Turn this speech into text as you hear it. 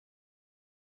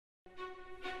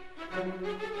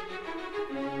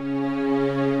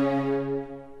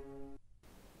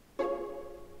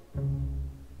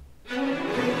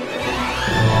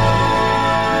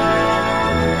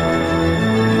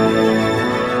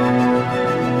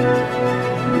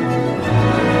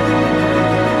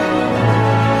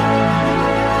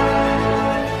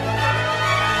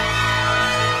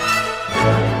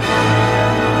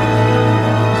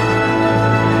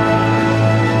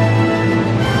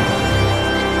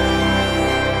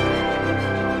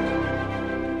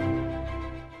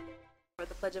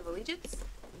Pledge of Allegiance.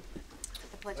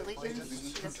 I pledge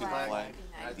allegiance to the flag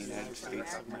of the United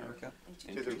States of America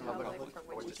and to the republic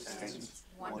for which it stands,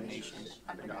 one nation,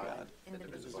 under God,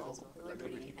 indivisible, with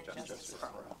liberty and justice for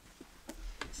all.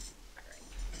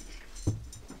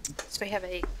 So I have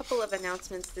a couple of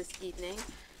announcements this evening.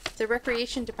 The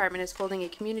Recreation Department is holding a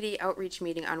community outreach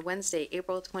meeting on Wednesday,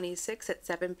 April 26th at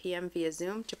 7 p.m. via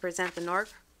Zoom to present the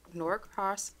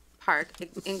Norcross Park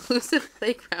Inclusive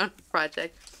Playground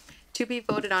Project to be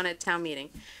voted on at town meeting.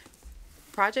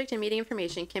 Project and meeting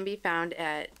information can be found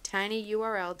at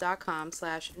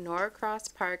tinyurl.com/Norcross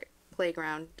Park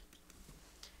Playground.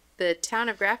 The town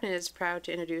of Grafton is proud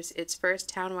to introduce its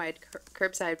first townwide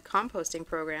curbside composting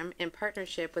program in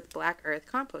partnership with Black Earth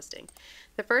Composting.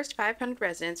 The first 500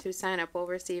 residents who sign up will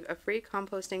receive a free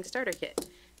composting starter kit.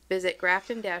 Visit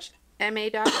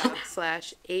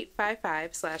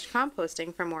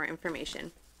grafton-ma.gov/855/composting for more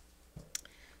information.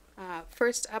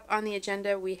 First up on the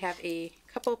agenda, we have a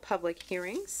couple public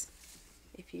hearings.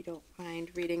 If you don't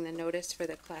mind reading the notice for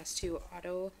the Class 2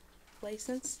 auto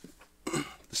license. The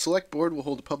Select Board will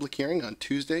hold a public hearing on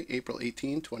Tuesday, April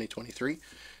 18, 2023,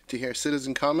 to hear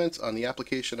citizen comments on the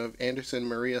application of Anderson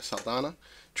Maria Saldana,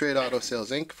 Trade Auto Sales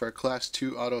Inc. for a Class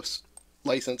 2 auto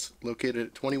license located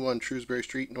at 21 Shrewsbury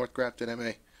Street, North Grafton,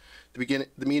 MA. The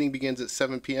meeting begins at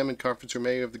 7 p.m. in Conference Room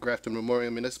A of the Grafton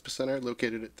Memorial Municipal Center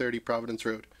located at 30 Providence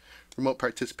Road. Remote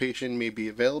participation may be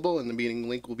available, and the meeting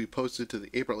link will be posted to the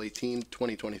April 18,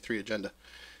 2023 agenda.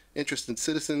 Interested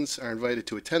citizens are invited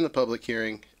to attend the public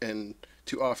hearing and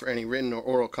to offer any written or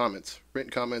oral comments. Written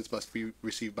comments must be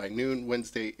received by noon,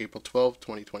 Wednesday, April 12,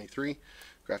 2023.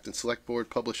 Grafton Select Board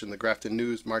published in the Grafton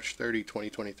News March 30,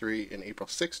 2023 and April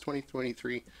 6,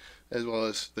 2023, as well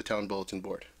as the Town Bulletin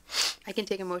Board. I can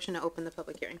take a motion to open the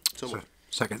public hearing. So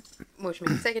Second. Motion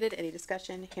made and seconded. Any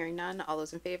discussion? Hearing none. All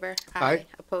those in favor? Aye.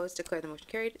 Opposed? Declare the motion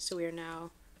carried. So we are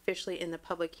now officially in the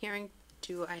public hearing.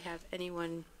 Do I have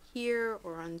anyone here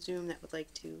or on Zoom that would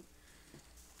like to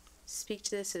speak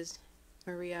to this? Is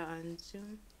Maria on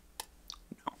Zoom?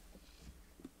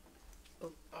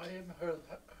 No. I am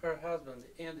her husband,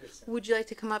 Anderson. Would you like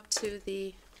to come up to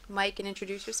the mic and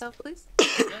introduce yourself, please?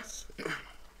 Yes.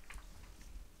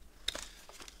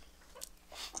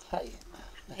 Hi.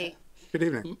 Hey. Good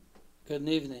evening. Good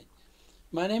evening.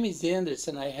 My name is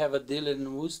Anderson. I have a dealer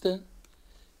in Worcester,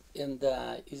 and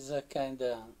it's a kind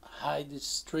of high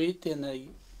street, and I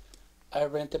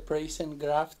rent a place in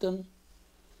Grafton.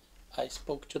 I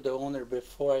spoke to the owner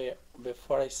before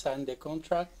I signed the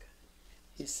contract.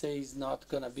 He says it's not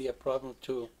gonna be a problem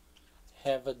to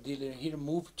have a dealer here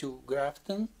move to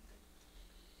Grafton,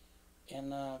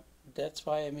 and that's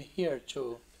why I'm here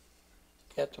to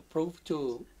get approved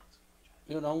to,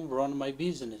 run my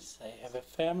business. I have a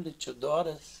family, 2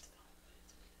 daughters,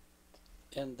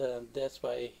 and that's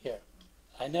why I'm here.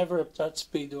 I never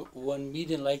participated in one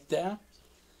meeting like that,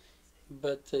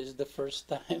 but it's the first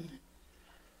time.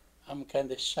 I'm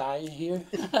kind of shy here.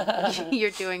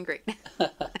 You're doing great.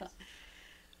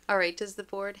 All right. Does the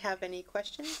board have any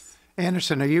questions?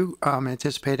 Anderson, are you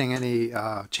anticipating any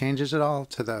changes at all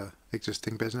to the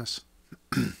existing business?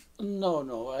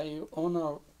 No. I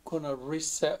gonna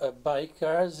resell, buy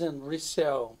cars and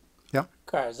resell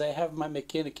cars. I have my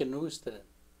mechanic in Worcester.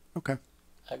 Okay.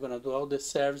 I'm gonna do all the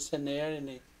service in there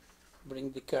and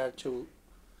bring the car to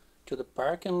the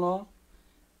parking lot.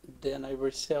 Then I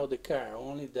resell the car.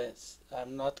 Only this.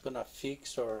 I'm not gonna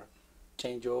fix or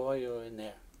change oil in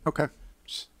there. Okay.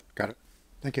 Got it.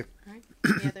 Thank you. All right.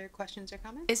 Any other questions or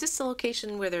comments? Is this the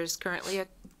location where there's currently a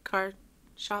car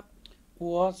shop?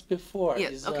 Was before.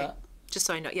 Yeah, okay. Just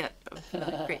so I know. Yeah.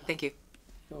 Great. Thank you.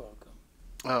 You're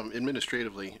welcome.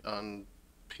 Administratively, on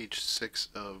page 6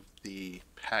 of the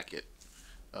packet,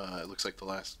 it looks like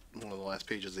one of the last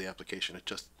pages of the application.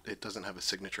 It doesn't have a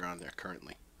signature on there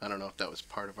currently. I don't know if that was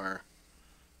part of our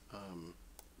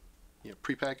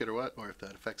pre-packet or what, or if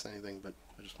that affects anything, but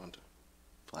I just wanted to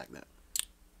flag that.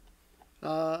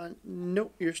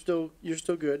 Nope, you're still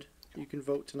good. You can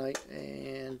vote tonight,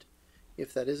 and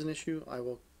if that is an issue, I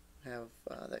will have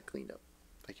that cleaned up.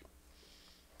 Thank you.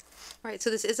 All right.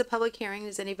 So this is a public hearing.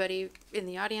 Does anybody in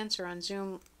the audience or on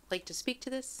Zoom like to speak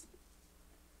to this?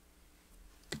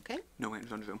 Okay, No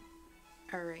hands on Zoom.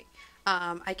 all right.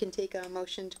 I can take a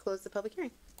motion to close the public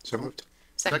hearing. So moved.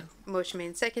 Second. Motion made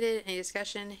and seconded. Any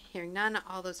discussion? Hearing none.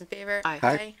 All those in favor? Aye.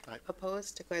 Aye. Aye.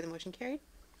 Opposed? Declare the motion carried.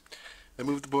 I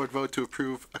move the board vote to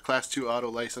approve a Class 2 auto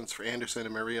license for Anderson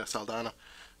and Maria Saldana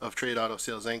of Trade Auto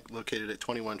Sales Inc., located at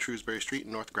 21 Shrewsbury Street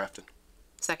in North Grafton.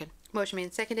 Second. Motion made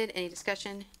and seconded. Any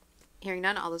discussion? Hearing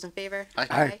none. All those in favor? Aye.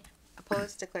 Aye.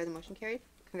 Opposed? Declare the motion carried.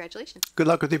 Congratulations. Good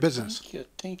luck with your business.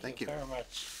 Thank Thank you you. very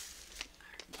much.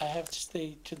 I have to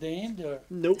stay to the end, or?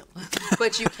 Nope.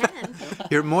 But you can.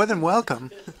 You're more than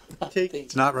welcome. Take,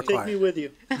 It's not take me required. with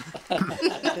you.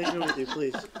 Take me with you,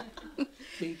 please.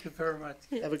 Thank you very much.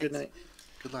 Have a good night.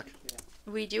 Good luck.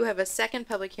 We do have a second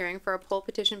public hearing for a poll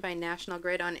petition by National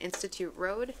Grid on Institute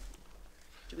Road.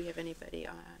 Do we have anybody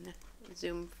on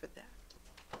Zoom for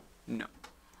that? No.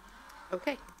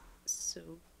 Okay, so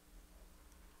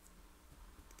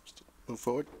Move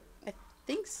forward. I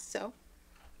think so.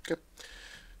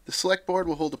 The Select Board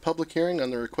will hold a public hearing on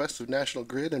the request of National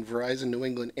Grid and Verizon New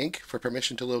England, Inc. for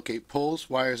permission to locate poles,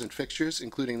 wires, and fixtures,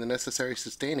 including the necessary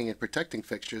sustaining and protecting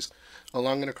fixtures,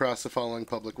 along and across the following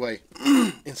public way.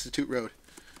 Institute Road.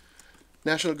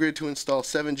 National Grid to install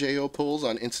 7 JO poles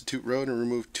on Institute Road and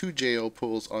remove 2 JO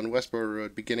poles on Westboro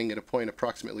Road, beginning at a point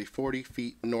approximately 40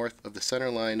 feet north of the center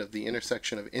line of the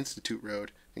intersection of Institute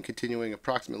Road and continuing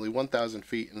approximately 1,000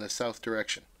 feet in the south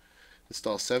direction.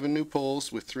 Install 7 new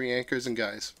poles with 3 anchors and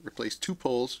guys. Replace 2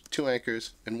 poles, 2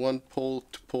 anchors, and 1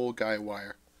 pole-to-pole guy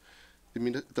wire.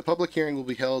 The public hearing will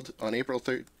be held on April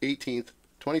 18th,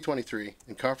 2023,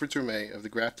 in Conference Room A of the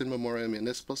Grafton Memorial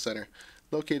Municipal Center,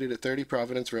 located at 30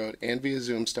 Providence Road, and via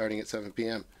Zoom starting at 7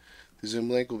 p.m. The Zoom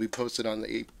link will be posted on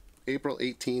the April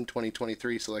 18,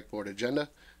 2023 Select Board agenda.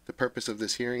 The purpose of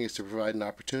this hearing is to provide an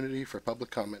opportunity for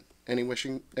public comment.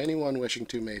 Anyone wishing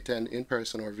to may attend in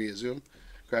person or via Zoom.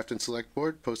 Grafton Select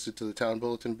Board posted to the Town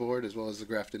Bulletin Board as well as the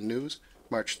Grafton News,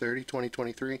 March 30,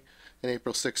 2023, and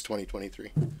April 6,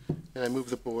 2023. And I move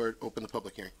the board open the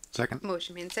public hearing. Second.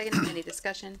 Motion made and seconded. Any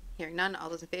discussion? Hearing none. All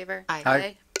those in favor? Aye.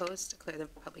 Aye. Opposed? Declare the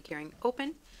public hearing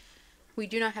open. We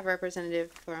do not have a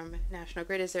representative from National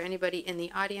Grid. Is there anybody in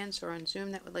the audience or on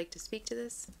Zoom that would like to speak to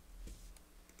this?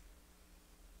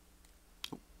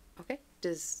 Okay.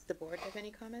 Does the board have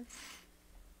any comments?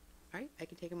 All right. I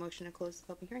can take a motion to close the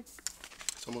public hearing.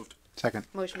 So moved. Second.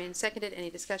 Motion made and seconded. Any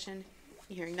discussion?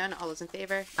 Hearing none. All those in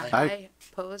favor? Aye.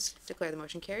 Opposed? Declare the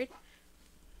motion carried.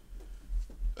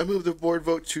 I move the board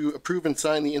vote to approve and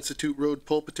sign the Institute Road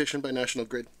poll petition by National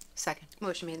Grid. Second.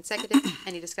 Motion made and seconded.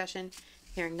 Any discussion?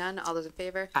 Hearing none. All those in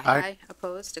favor? Aye.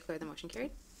 Opposed? Declare the motion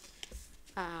carried.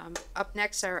 Up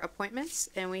next are appointments,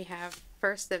 and we have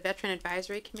first the Veteran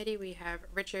Advisory Committee. We have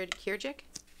Richard Kierjic.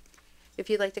 If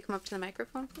you'd like to come up to the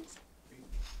microphone, please.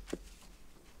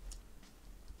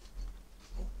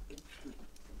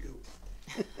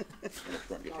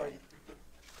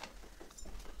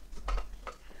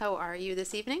 How are you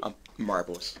this evening?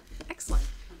 Marvelous. Excellent.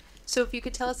 So if you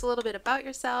could tell us a little bit about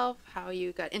yourself, how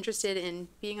you got interested in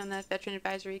being on the Veteran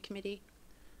Advisory Committee.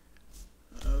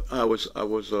 I was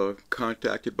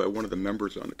contacted by one of the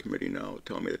members on the committee now,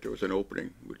 telling me that there was an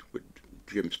opening with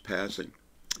Jim's passing,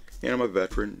 and I'm a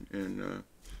veteran, and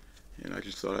I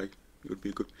just thought it would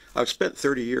be good. I've spent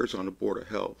 30 years on the Board of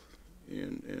Health,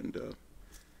 and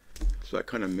so I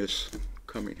kind of miss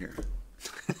coming here.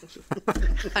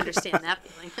 Understand that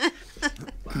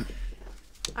feeling.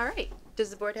 All right. Does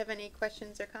the board have any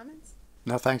questions or comments?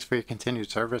 No, thanks for your continued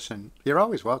service, and you're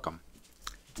always welcome,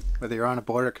 whether you're on a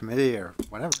board or committee or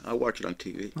whatever. I watch it on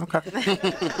TV. Okay.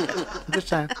 Just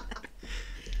saying.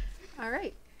 All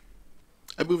right.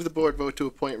 I move the board vote to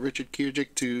appoint Richard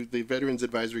Kierjic to the Veterans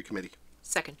Advisory Committee.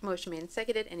 Second. Motion made and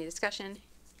seconded. Any discussion?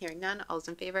 Hearing none. All those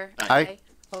in favor? Aye.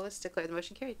 Opposed? Declare the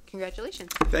motion carried.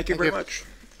 Congratulations. Thank you Thank very you. much.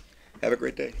 Have a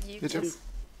great day. You You too. too.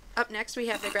 Up next, we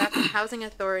have the Grafton Housing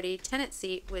Authority tenant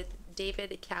seat with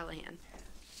David Callahan.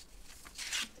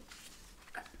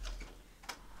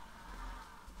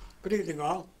 Good evening,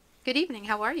 all. Good evening.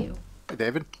 How are you? Hey,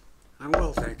 David. I'm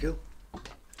well, thank you.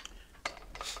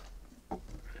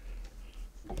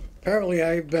 Apparently,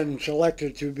 I've been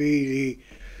selected to be the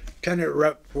tenant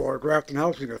rep for Grafton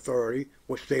Housing Authority,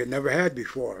 which they had never had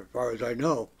before, as far as I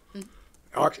know.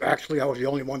 Actually, I was the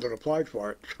only one that applied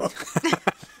for it, so,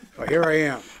 so here I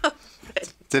am.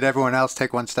 Did everyone else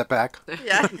take one step back?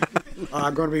 Yeah.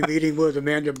 I'm going to be meeting with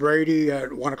Amanda Brady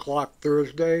at 1 o'clock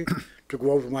Thursday to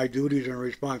go over my duties and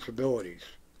responsibilities.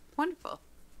 Wonderful.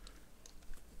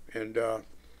 And I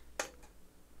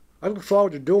look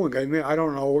forward to doing it. I mean, I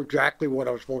don't know exactly what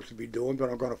I'm supposed to be doing, but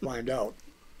I'm going to find out.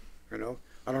 You know,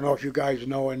 I don't know if you guys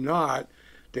know or not,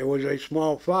 there was a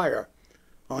small fire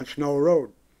on Snow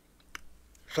Road.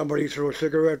 somebody threw a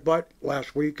cigarette butt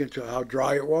last week into how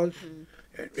dry it was, and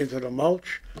into the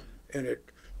mulch, and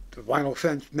the vinyl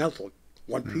fence melted.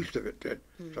 One piece of it did.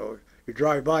 So you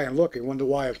drive by and look and wonder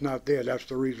why it's not there. That's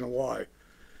the reason why.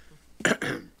 But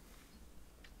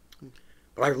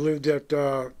I've lived at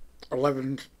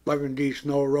 11D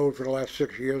Snow Road for the last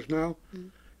 6 years now,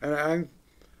 and I'm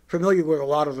familiar with a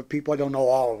lot of the people. I don't know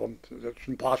all of them. It's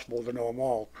impossible to know them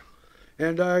all.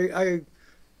 And I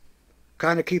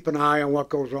kind of keep an eye on what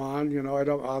goes on. You know,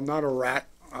 I'm not a rat.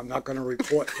 I'm not going to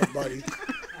report somebody.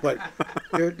 But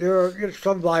there are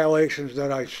some violations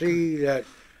that I see that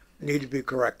need to be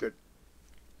corrected.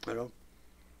 You know.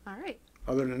 All right.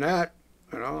 Other than that,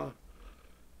 you know,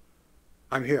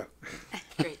 I'm here.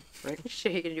 Great. I'm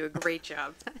sure you're going to do a great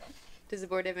job. Does the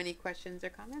board have any questions or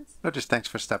comments? No, just thanks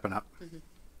for stepping up. We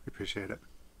appreciate it.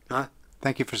 Huh?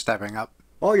 Thank you for stepping up.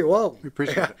 Oh, you're welcome. We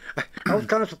appreciate it. I was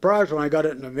kind of surprised when I got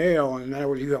it in the mail, and I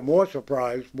was even more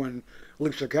surprised when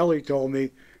Lisa Kelly told me,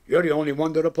 "You're the only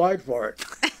one that applied for it."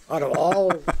 Out of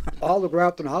all the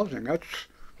Grafton housing, that's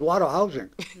a lot of housing,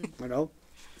 you know.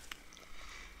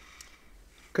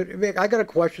 I got a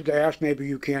question to ask. Maybe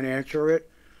you can't answer it.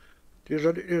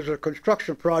 There's a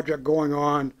construction project going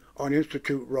on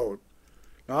Institute Road.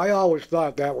 Now, I always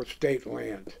thought that was state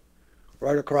land,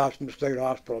 right across from the state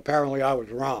hospital. Apparently, I was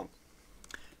wrong.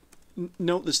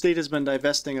 No, the state has been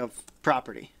divesting of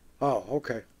property, Oh,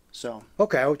 okay. so.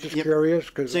 Okay, I was just Yep. curious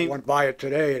because I Same. went by it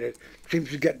today, and it seems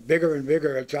to get bigger and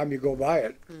bigger every time you go by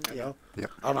it. You know,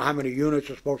 Yep. I don't know how many units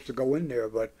are supposed to go in there,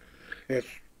 but it's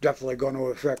definitely going to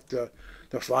affect the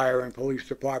fire and police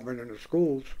department and the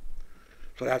schools.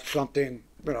 So that's something,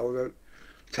 you know, that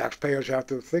taxpayers have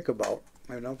to think about.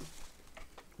 You know,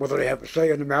 whether they have a say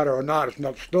in the matter or not is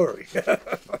another story.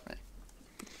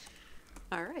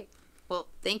 All right. Well,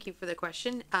 thank you for the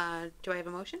question. Do I have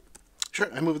a motion?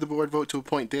 Sure. I move the board vote to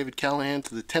appoint David Callahan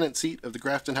to the tenant seat of the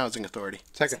Grafton Housing Authority.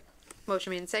 Second.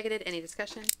 Motion made and seconded. Any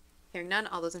discussion? Hearing none.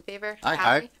 All those in favor? Aye.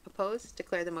 Aye. Opposed?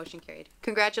 Declare the motion carried.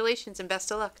 Congratulations and best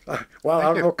of luck. Well, I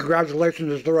don't you. know if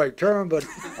congratulations is the right term, but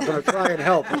I'm going to try and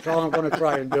help. That's all I'm going to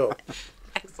try and do. And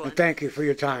Excellent. thank you for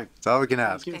your time. That's all we can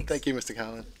ask. Thanks. Thank you, Mr.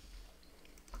 Callahan.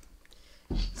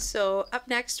 So up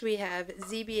next we have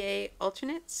ZBA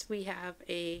alternates. We have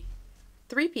 3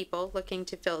 people looking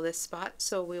to fill this spot.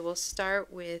 So we will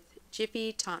start with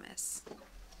Jiffy Thomas.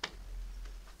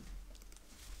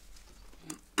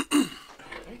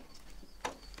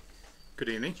 Good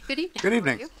evening. Good evening. Good How are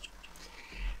evening. you?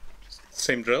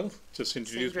 Same drill. Just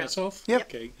introduce drill. myself. Yep.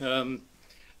 Okay. I'm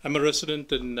a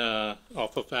resident in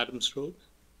off of Adams Road.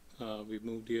 We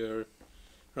moved here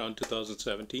around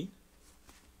 2017,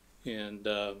 and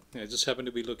I just happened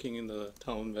to be looking in the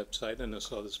town website, and I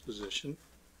saw this position.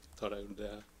 Thought I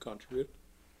would contribute,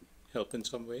 help in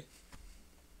some way.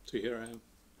 So here I am.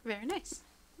 Very nice.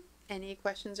 Any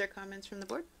questions or comments from the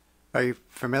board? Are you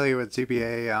familiar with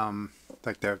ZBA,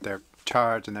 like their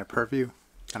charge and their purview,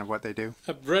 kind of what they do?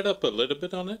 I've read up a little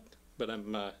bit on it, but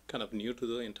I'm kind of new to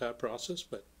the entire process.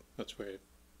 But that's where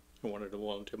I wanted to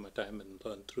volunteer my time and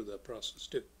learn through the process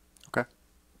too. Okay.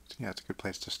 Yeah, it's a good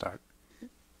place to start.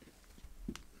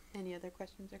 Any other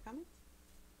questions or comments?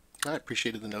 I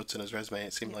appreciated the notes in his resume.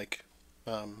 It seemed like,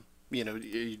 you know,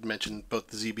 you'd mentioned both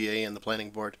the ZBA and the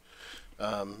planning board,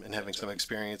 and having some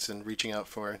experience in reaching out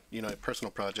for, you know,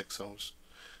 personal projects. So it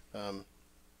was,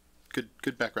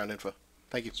 good background info.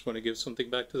 Thank you. Just want to give something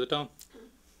back to the town.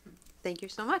 Thank you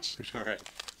so much. All right.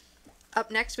 Up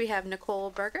next we have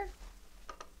Nicole Berger.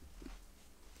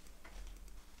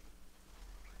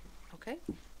 Okay.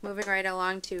 Moving right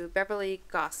along to Beverly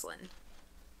Goslin.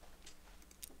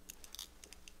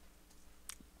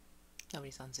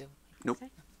 Nobody's on Zoom.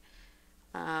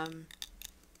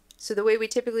 So the way we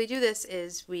typically do this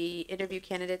is we interview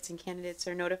candidates and candidates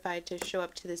are notified to show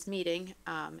up to this meeting.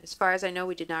 As far as I know,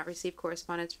 we did not receive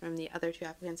correspondence from the other 2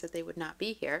 applicants that they would not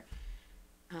be here.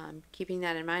 Keeping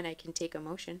that in mind, I can take a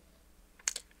motion.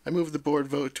 I move the board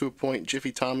vote to appoint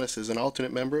Jiffy Thomas as an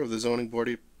alternate member of the Zoning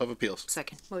Board of Appeals.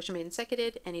 Second. Motion made and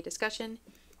seconded. Any discussion?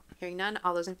 Hearing none.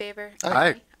 All those in favor?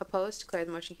 Aye. Opposed? Declare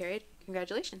the motion carried.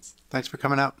 Congratulations. Thanks for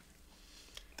coming out.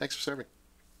 Thanks for serving.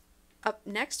 Up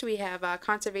next, we have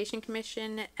Conservation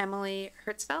Commission, Emily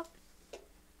Hertzfeld.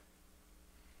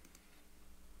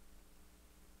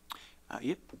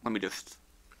 Yep, let me just.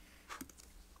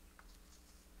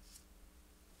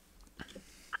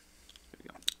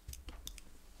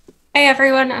 Hey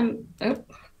everyone,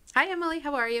 Hi, Emily.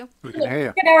 How are you? We can hear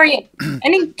you. good. How are you?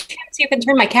 Any chance you can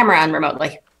turn my camera on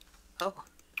remotely? Oh,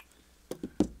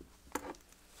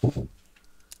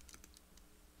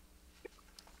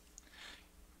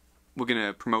 We're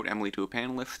gonna promote Emily to a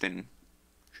panelist, and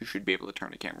she should be able to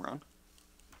turn the camera on.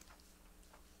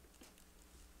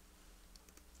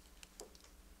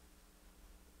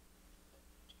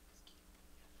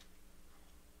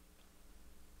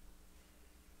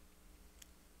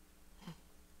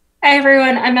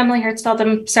 everyone. I'm Emily Hertzfeld.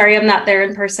 I'm sorry I'm not there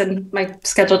in person. My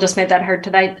schedule just made that hard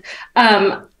tonight.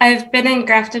 I've been in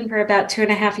Grafton for about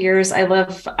 2.5 years. I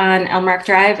live on Elm Rock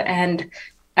Drive and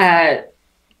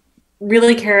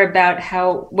really care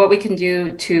about what we can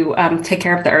do to take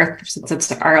care of the earth, since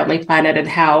it's our only planet, and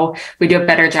how we do a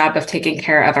better job of taking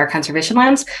care of our conservation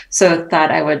lands. So thought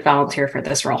I would volunteer for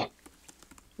this role.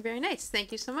 Very nice.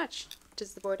 Thank you so much.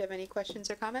 Does the board have any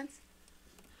questions or comments?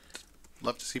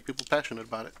 Love to see people passionate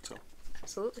about it. So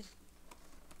Absolutely.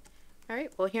 All right.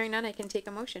 Well, hearing none, I can take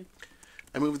a motion.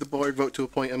 I move the board vote to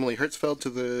appoint Emily Hertzfeld to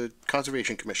the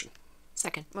Conservation Commission.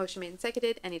 Second. Motion made and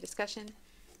seconded. Any discussion?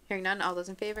 Hearing none. All those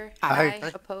in favor? Aye.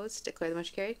 Aye. Opposed? Declare the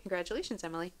motion carried. Congratulations,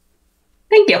 Emily.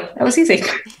 Thank you. That was easy.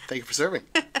 Thank you for serving.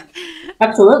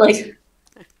 Absolutely.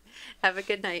 Have a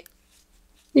good night.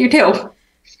 You too.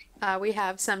 We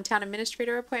have some town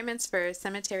administrator appointments for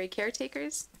cemetery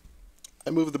caretakers. I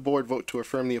move the board vote to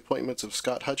affirm the appointments of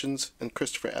Scott Hutchins and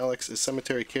Christopher Alex as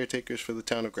cemetery caretakers for the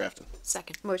town of Grafton.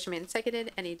 Second. Motion made and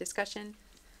seconded. Any discussion?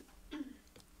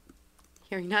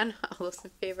 Hearing none. All those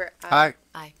in favor? Aye.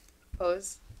 Aye.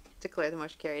 Opposed? Declare the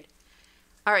motion carried.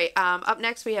 All right. Up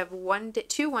next, we have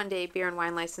two one-day beer and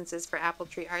wine licenses for Apple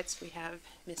Tree Arts. We have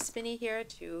Miss Spinney here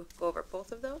to go over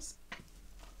both of those.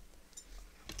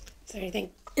 Is there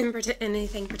anything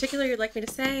anything particular you'd like me to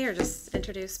say, or just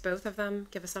introduce both of them,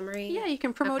 give a summary? Yeah, you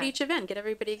can promote Okay. each event, get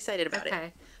everybody excited about it.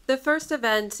 Okay. The first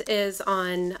event is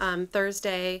on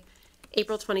Thursday,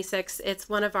 April 26th. It's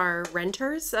one of our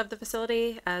renters of the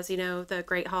facility. As you know, the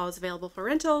Great Hall is available for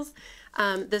rentals.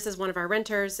 This is one of our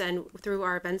renters, and through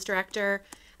our events director,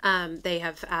 they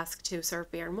have asked to serve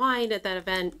beer and wine at that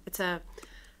event. It's a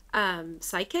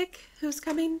psychic who's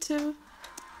coming to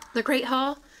the Great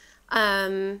Hall.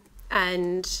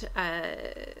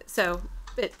 So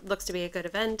it looks to be a good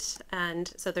event,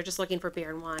 and so they're just looking for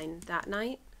beer and wine that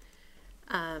night.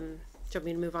 Do you want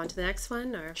me to move on to the next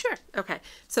one, or? Sure. Okay,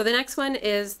 so the next one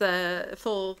is the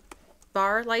full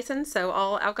bar license, so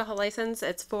all alcohol license.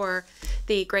 It's for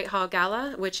the Great Hall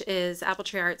Gala, which is Apple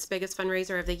Tree Arts' biggest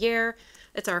fundraiser of the year.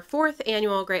 It's our 4th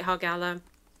annual Great Hall Gala.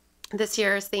 This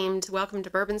year is themed Welcome to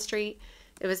Bourbon Street.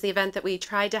 It was the event that we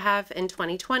tried to have in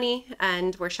 2020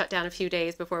 and were shut down a few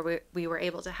days before we were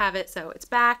able to have it. So it's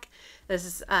back. This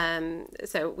is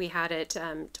so we had it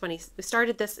we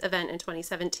started this event in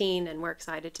 2017, and we're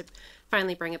excited to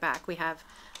finally bring it back. We have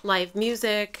live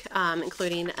music,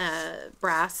 including a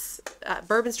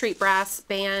Bourbon Street Brass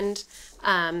Band,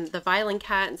 the Violin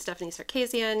Cat and Stephanie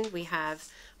Sarkisian. We have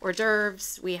hors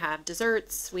d'oeuvres, we have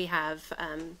desserts, we have,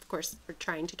 of course, we're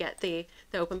trying to get the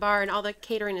open bar, and all the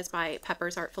catering is by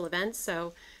Pepper's Artful Events.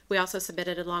 So we also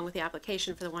submitted, along with the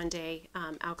application for the one-day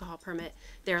alcohol permit,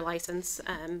 their license.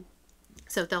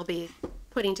 So they'll be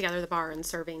putting together the bar and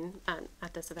serving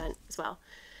at this event as well.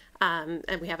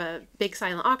 And we have a big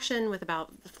silent auction with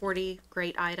about 40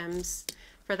 great items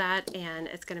for that, and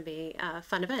it's going to be a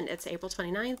fun event. It's April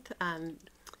 29th.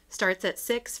 Starts at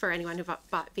 6 for anyone who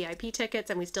bought VIP tickets,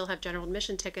 and we still have general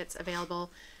admission tickets available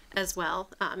as well.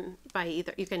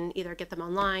 You can either get them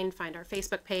online, find our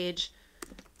Facebook page,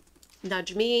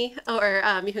 nudge me, or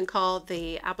you can call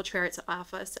the Apple Tree Arts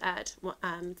office at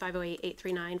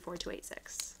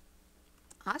 508-839-4286.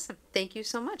 Awesome. Thank you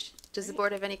so much. Does the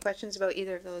board have any questions about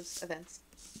either of those events?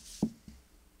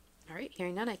 All right.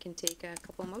 Hearing none, I can take a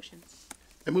couple motions.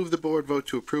 I move the board vote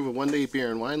to approve a one-day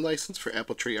beer and wine license for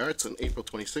Apple Tree Arts on April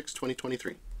 26,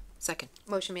 2023. Second.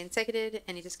 Motion made and seconded.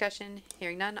 Any discussion?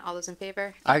 Hearing none. All those in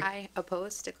favor? Aye.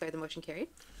 Opposed? Declare the motion carried.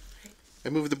 I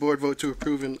move the board vote to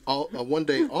approve a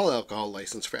one-day all-alcohol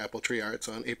license for Apple Tree Arts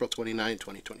on April 29,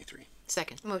 2023.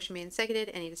 Second. Motion made and seconded.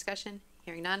 Any discussion?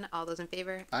 Hearing none. All those in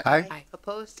favor? Aye. Aye.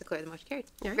 Opposed? Declare the motion carried.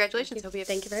 right. Congratulations. Hope you have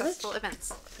Thank you very much. successful events.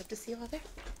 Hope to see you all there.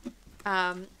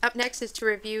 Up next is to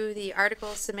review the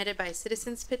articles submitted by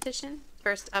citizens petition.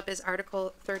 First up is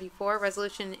Article 34,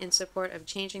 resolution in support of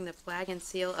changing the flag and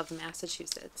seal of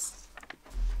Massachusetts.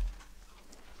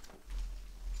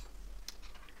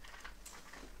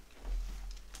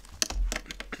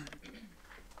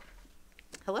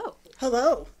 Hello.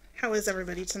 Hello. How is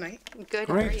everybody tonight? Good.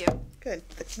 How are Great. you? Good.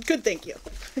 Good, thank you.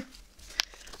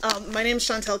 My name is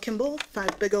Chantel Kimball,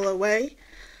 5 Bigelow Way.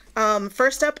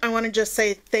 First up, I want to just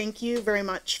say thank you very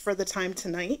much for the time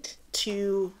tonight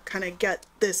to kind of get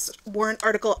this warrant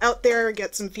article out there,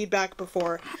 get some feedback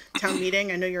before town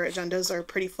meeting. I know your agendas are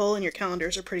pretty full and your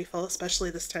calendars are pretty full,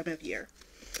 especially this time of year.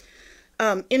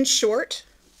 In short,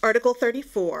 Article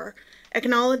 34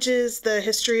 acknowledges the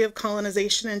history of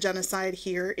colonization and genocide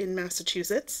here in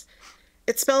Massachusetts.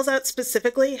 It spells out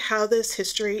specifically how this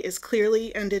history is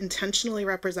clearly and intentionally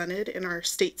represented in our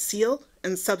state seal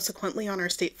and subsequently on our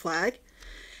state flag.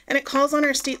 and it calls on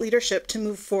our state leadership to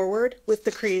move forward with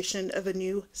the creation of a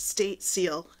new state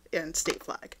seal and state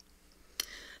flag.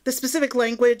 The specific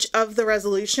language of the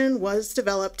resolution was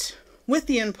developed with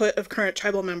the input of current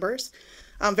tribal members,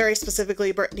 very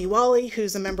specifically Brittany Wally,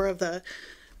 who's a member of the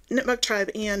Nipmuc tribe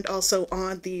and also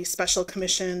on the special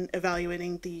commission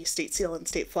evaluating the state seal and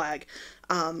state flag.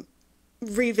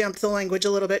 Revamped the language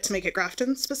a little bit to make it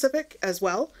Grafton specific as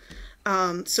well.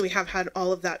 So we have had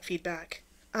all of that feedback.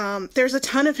 There's a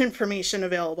ton of information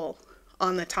available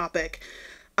on the topic.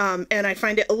 And I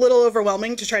find it a little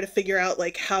overwhelming to try to figure out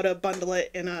like how to bundle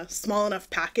it in a small enough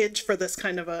package for this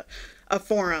kind of a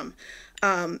forum.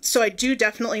 So I do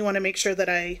definitely want to make sure that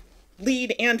I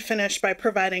lead and finish by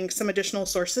providing some additional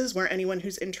sources where anyone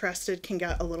who's interested can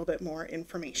get a little bit more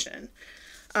information.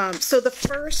 So the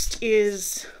first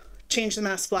is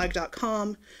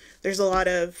changethemassflag.com. There's a lot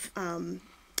of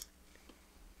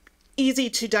easy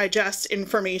to digest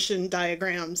information,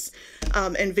 diagrams,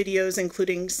 and videos,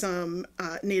 including some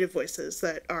native voices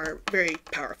that are very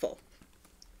powerful.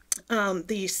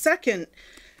 The second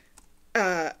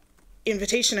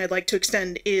invitation I'd like to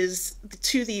extend is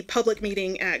to the public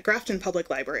meeting at Grafton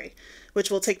Public Library, which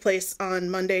will take place on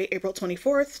Monday, April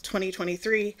 24th,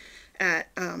 2023 at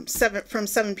from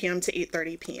 7 p.m. to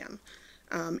 8:30 p.m.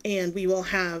 And we will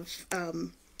have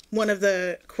one of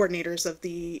the coordinators of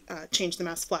the Change the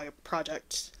Mass Flag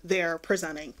project there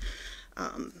presenting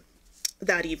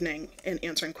that evening and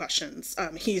answering questions.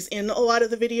 He's in a lot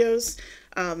of the videos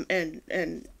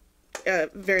and a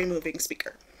very moving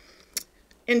speaker.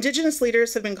 Indigenous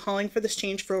leaders have been calling for this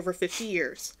change for over 50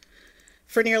 years.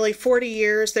 For nearly 40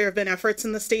 years, there have been efforts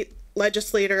in the state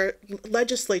legislature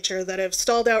that have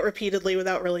stalled out repeatedly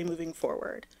without really moving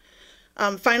forward.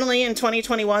 Finally, in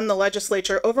 2021, the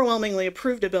legislature overwhelmingly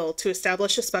approved a bill to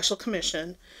establish a special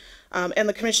commission, and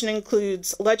the commission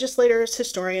includes legislators,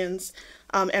 historians,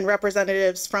 and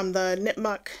representatives from the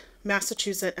Nipmuc,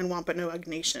 Massachusetts, and Wampanoag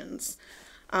nations.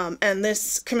 And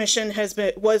this commission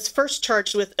was first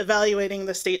charged with evaluating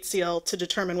the state seal to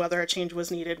determine whether a change was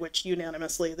needed, which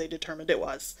unanimously they determined it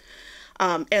was,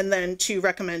 and then to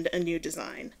recommend a new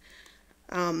design.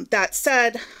 That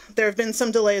said, there have been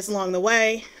some delays along the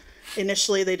way.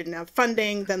 Initially, they didn't have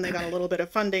funding. Then they got a little bit of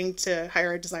funding to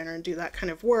hire a designer and do that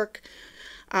kind of work.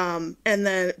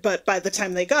 But by the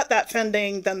time they got that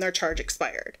funding, then their charge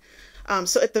expired.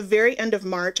 So at the very end of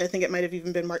March, I think it might have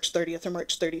even been March 30th or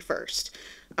March 31st,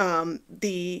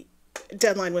 the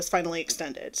deadline was finally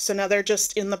extended. So now they're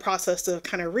just in the process of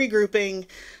kind of regrouping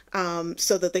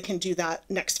so that they can do that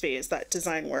next phase, that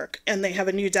design work. And they have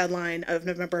a new deadline of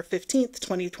November 15th,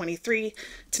 2023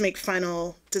 to make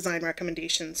final design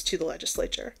recommendations to the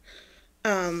legislature.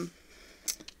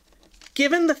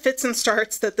 Given the fits and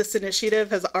starts that this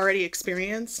initiative has already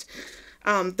experienced,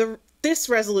 this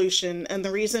resolution and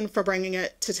the reason for bringing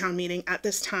it to town meeting at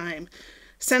this time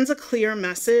sends a clear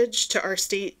message to our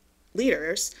state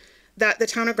leaders that the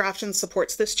town of Grafton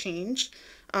supports this change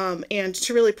and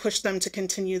to really push them to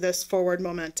continue this forward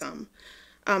momentum.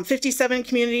 57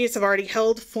 communities have already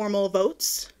held formal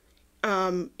votes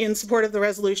in support of the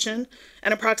resolution,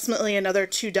 and approximately another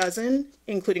 24,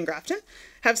 including Grafton,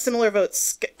 have similar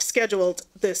votes scheduled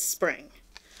this spring.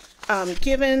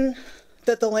 Given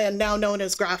that the land now known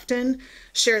as Grafton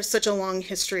shares such a long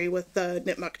history with the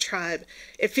Nipmuc tribe,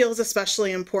 it feels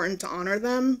especially important to honor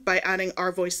them by adding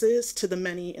our voices to the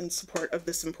many in support of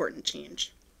this important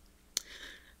change.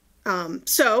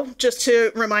 So just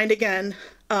to remind again,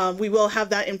 we will have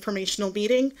that informational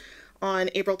meeting on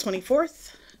April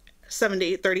 24th, 7 to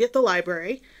 8:30 at the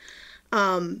library.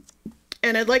 And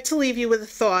I'd like to leave you with a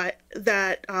thought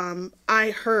that I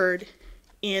heard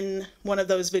in one of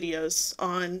those videos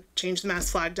on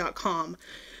changethemassflag.com.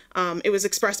 It was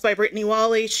expressed by Brittany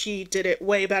Wally. She did it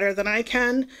way better than I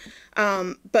can.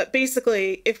 But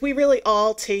basically, if we really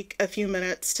all take a few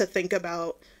minutes to think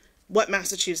about what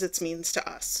Massachusetts means to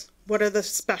us, what are the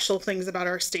special things about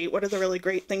our state? What are the really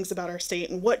great things about our state?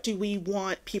 And what do we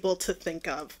want people to think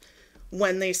of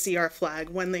when they see our flag,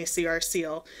 when they see our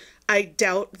seal? I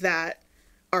doubt that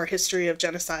our history of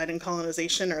genocide and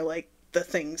colonization are like the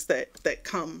things that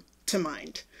come to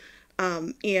mind.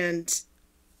 And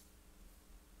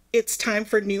it's time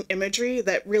for new imagery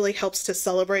that really helps to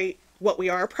celebrate what we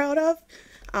are proud of,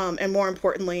 and more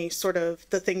importantly, sort of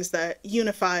the things that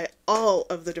unify all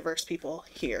of the diverse people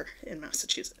here in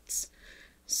Massachusetts.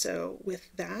 So with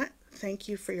that, thank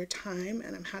you for your time,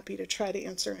 and I'm happy to try to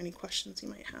answer any questions you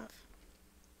might have.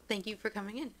 Thank you for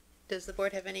coming in. Does the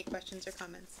board have any questions or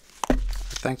comments?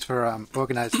 Thanks for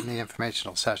organizing the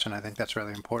informational session. I think that's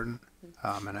really important.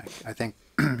 And I think,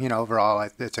 you know, overall,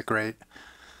 it's a great,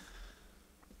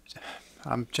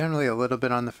 I'm generally a little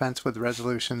bit on the fence with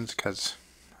resolutions because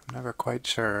I'm never quite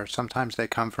sure. Sometimes they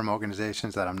come from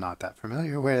organizations that I'm not that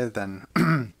familiar with, and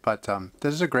but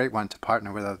this is a great one to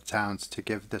partner with other towns to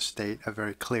give the state a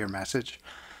very clear message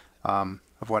of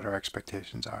what our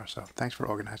expectations are. So thanks for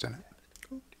organizing it.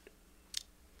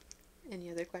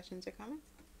 Any other questions or comments?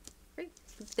 Great.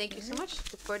 Thank you so much.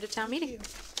 Look forward to town meeting.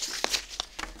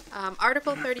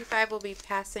 Article 35 will be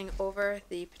passing over.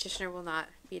 The petitioner will not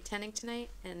be attending tonight.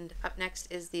 And up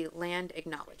next is the land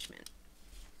acknowledgement.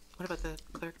 What about the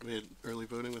clerk? We had early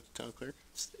voting with the town clerk.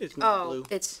 It's not Oh, blue.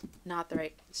 it's not the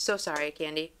right. So sorry,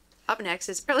 Candy. Up next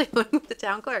is early voting with the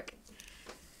town clerk.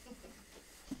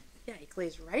 Yeah, he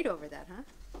glazed right over that, huh?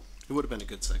 It would have been a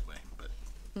good segue, but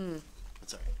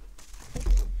that's all right.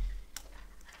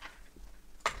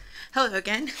 Hello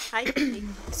again. Hi, Candy.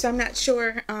 So I'm not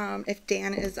sure if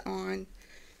Dan is on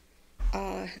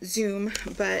Zoom,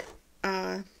 but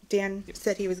Dan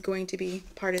said he was going to be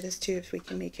part of this too if we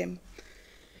can make him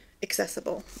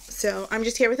accessible. So I'm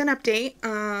just here with an update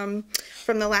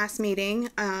from the last meeting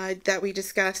that we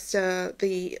discussed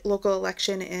the local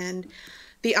election and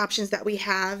the options that we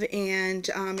have, and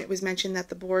it was mentioned that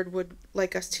the board would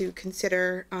like us to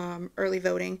consider early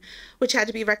voting, which had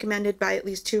to be recommended by at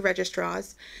least 2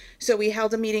 registrars. So we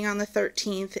held a meeting on the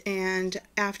 13th, and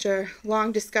after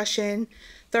long discussion,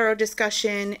 thorough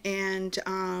discussion, and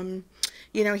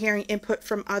hearing input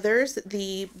from others,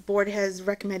 the board has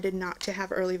recommended not to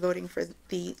have early voting for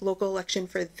the local election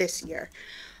for this year.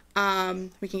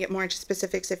 We can get more into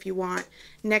specifics if you want.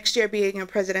 Next year being a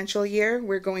presidential year,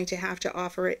 we're going to have to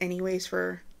offer it anyways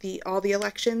for all the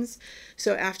elections.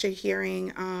 So after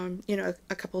hearing,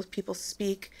 a couple of people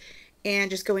speak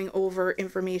and just going over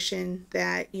information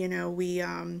that, we,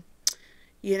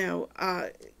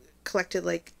 collected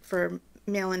like for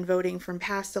mail-in voting from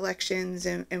past elections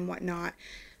and whatnot,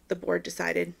 the board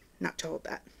decided not to hold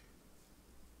that.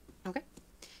 Okay.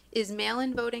 Is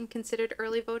mail-in voting considered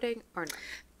early voting or not?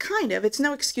 Kind of. It's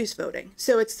no excuse voting.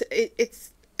 So it's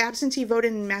absentee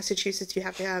voting in Massachusetts. You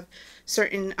have to have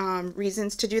certain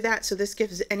reasons to do that. So this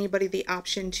gives anybody the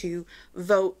option to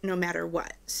vote no matter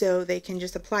what. So they can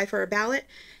just apply for a ballot,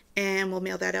 and we'll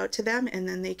mail that out to them, and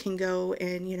then they can go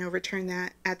and return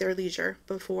that at their leisure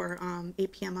before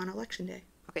 8 p.m. on election day.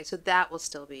 Okay, so that will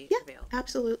still be available.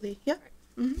 Absolutely. Yep.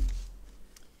 Mm-hmm.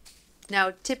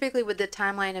 Now, typically, would the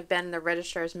timeline have been the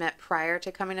registrars met prior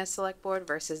to coming to select board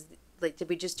versus, like, did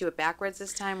we just do it backwards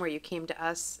this time where you came to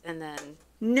us and then?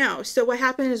 No. So what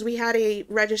happened is we had a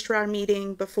registrar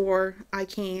meeting before I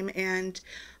came, and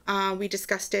we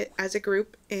discussed it as a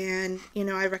group, and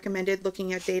I recommended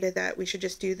looking at data that we should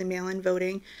just do the mail-in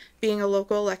voting, being a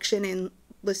local election, and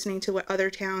listening to what other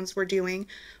towns were doing.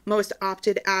 Most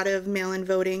opted out of mail-in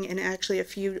voting, and actually a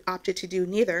few opted to do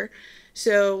neither.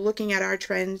 So looking at our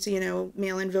trends,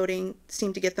 mail-in voting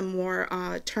seemed to get them more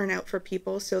turnout for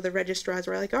people. So the registrars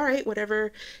were like, all right,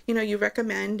 whatever, you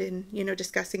recommend, and,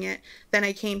 discussing it. Then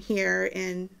I came here,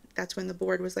 and that's when the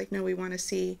board was like, no, we want to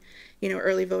see,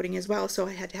 early voting as well. So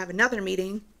I had to have another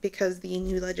meeting because the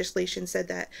new legislation said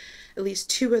that at least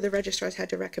 2 of the registrars had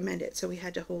to recommend it. So we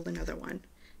had to hold another one.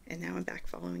 And now I'm back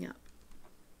following up.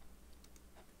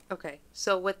 Okay,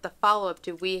 so with the follow-up,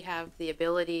 do we have the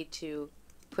ability to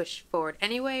push forward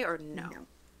anyway, or no?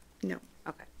 No.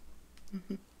 Okay.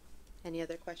 Mm-hmm. Any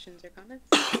other questions or comments?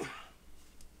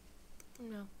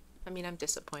 No. I mean, I'm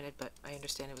disappointed, but I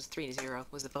understand it was 3-0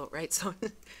 was the vote, right? So,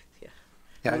 yeah.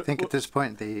 Yeah, I think at this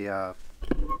point the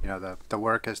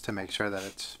work is to make sure that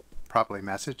it's properly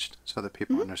messaged so that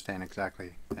people understand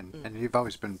exactly. And you've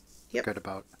always been good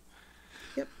about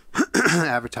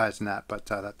advertising that, but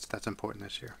that's important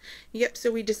this year. Yep.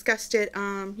 So we discussed it.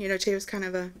 Today was kind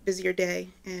of a busier day,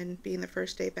 and being the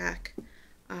first day back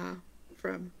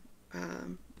from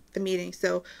the meeting,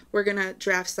 so we're gonna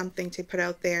draft something to put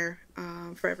out there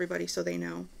for everybody so they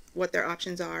know what their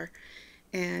options are,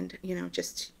 and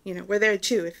we're there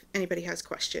too if anybody has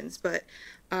questions. But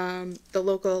the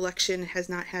local election has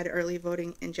not had early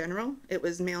voting in general. It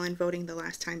was mail-in voting the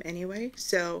last time anyway.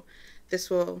 So this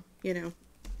will,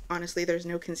 honestly, there's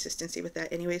no consistency with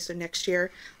that anyway. So next year,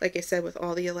 like I said, with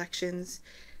all the elections,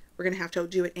 we're going to have to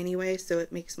do it anyway. So it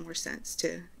makes more sense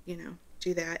to,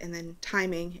 do that. And then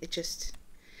timing, it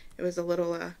was a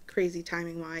little crazy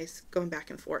timing wise going back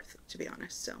and forth, to be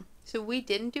honest. So we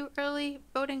didn't do early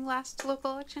voting last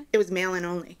local election? It was mail-in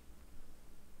only.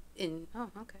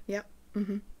 Okay. Yep.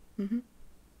 Mm-hmm. Mm-hmm.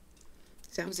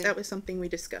 So that was something we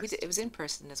discussed. It was in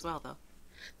person as well, though.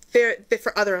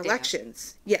 For other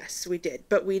elections, yes, we did,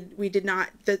 but we did not.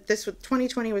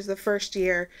 2020 was the first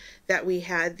year that we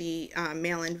had the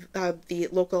mail-in, the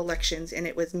local elections, and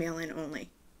it was mail-in only.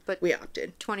 But we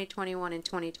opted. 2021 and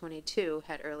 2022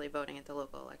 had early voting at the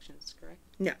local elections, correct?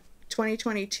 No,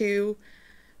 2022.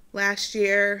 Last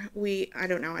year, I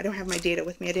don't know, I don't have my data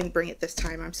with me. I didn't bring it this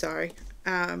time, I'm sorry.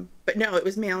 But no, it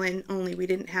was mail-in only. We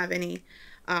didn't have any,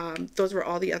 those were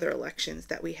all the other elections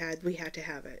that we had to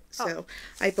have it. So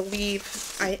I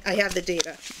believe, I have the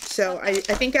data. So I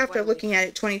think after looking at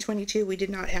it, 2022, we did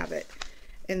not have it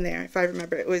in there. If I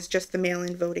remember, it was just the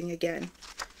mail-in voting again.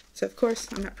 So of course,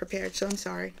 I'm not prepared, so I'm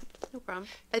sorry. No problem.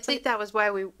 I think that was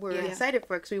why we were Yeah. excited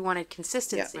for it, because we wanted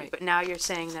consistency. Yeah. Right. But now you're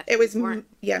saying that It was, we weren't.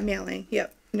 mail-in,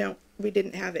 yep. No, we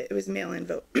didn't have it. It was mail-in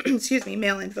vote. Excuse me,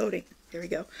 mail-in voting. There we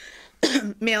go.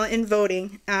 Mail-in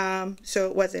voting. So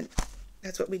it wasn't.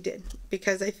 That's what we did,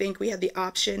 because I think we had the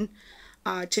option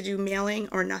to do mailing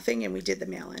or nothing, and we did the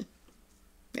mail-in.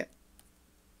 Yep.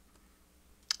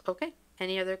 Okay.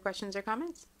 Any other questions or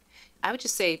comments? I would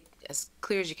just say as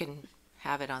clear as you can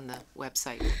have it on the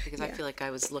website, because I feel like I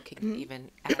was looking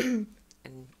even at it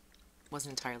and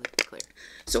wasn't entirely clear.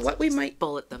 So what we might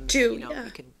bullet them, do, you know, you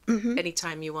can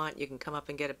anytime you want, you can come up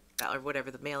and get a, or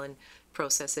whatever the mail-in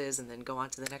process is, and then go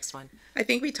on to the next one. I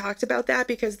think we talked about that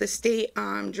because the state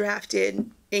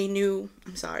drafted a new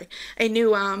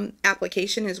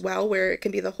application as well, where it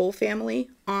can be the whole family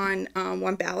on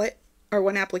one ballot or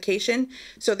one application.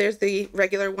 So there's the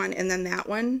regular one and then that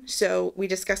one. So we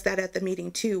discussed that at the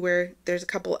meeting too, where there's a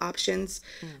couple options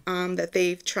that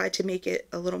they've tried to make it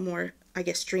a little more, I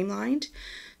guess, streamlined.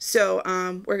 So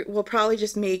we'll probably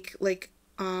just make like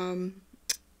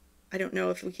I don't know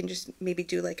if we can just maybe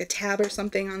do like a tab or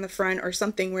something on the front, or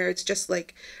something where it's just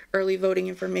like early voting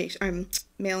information,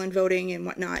 mail-in voting and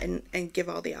whatnot, and give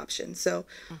all the options. So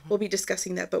we'll be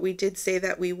discussing that, but we did say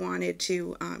that we wanted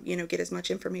to, get as much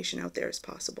information out there as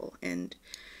possible. And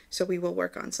so we will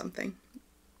work on something.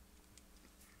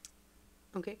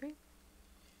 Okay, great.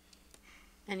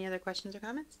 Any other questions or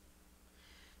comments?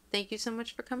 Thank you so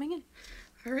much for coming in.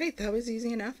 All right, that was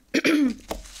easy enough.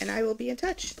 And I will be in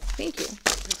touch. Thank you.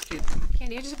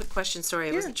 Candy, I just have a question. Sorry,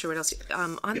 I wasn't sure what else.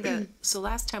 On the so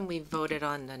last time we voted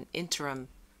on an interim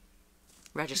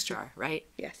registrar, right?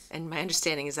 Yes. And my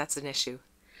understanding is that's an issue,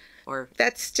 or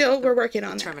that's still we're working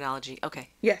on that. Terminology. Okay.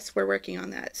 Yes, we're working on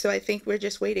that. So I think we're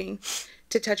just waiting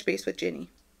to touch base with Ginny.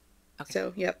 Okay.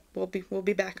 So yep, we'll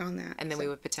be back on that. And then so. we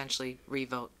would potentially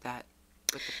revote that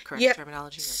with the correct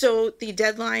terminology. Or? So the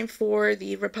deadline for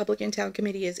the Republican Town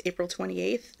Committee is April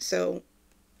 28th. So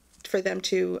for them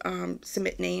to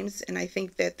submit names, and I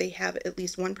think that they have at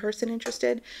least one person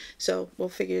interested. So we'll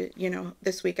figure,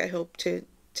 this week I hope to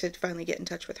finally get in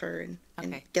touch with her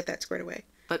and get that squared away.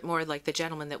 But more like the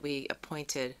gentleman that we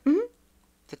appointed,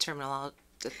 the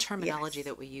terminology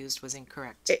that we used was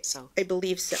incorrect. So I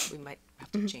believe so. We might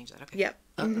have to change that. Okay. Yep.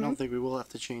 I don't think we will have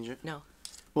to change it. No.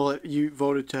 Well, you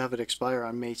voted to have it expire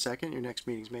on May 2nd. Your next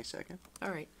meeting's May 2nd.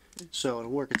 All right. So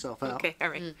it'll work itself out. Okay. All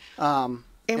right.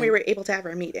 And we were able to have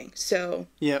our meeting. So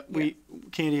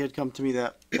Candy had come to me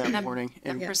that morning,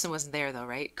 and that person wasn't there though,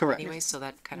 right? Correct. Anyway, so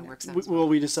that kind of works out. Well,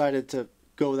 we decided to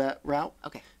go that route.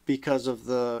 Okay. Because of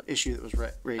the issue that was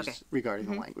raised regarding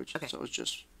the language. Okay. So it was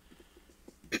just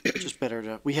better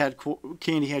to.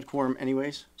 Candy had quorum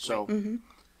anyways, so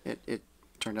it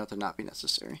turned out to not be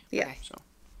necessary. Yeah. Okay.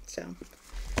 So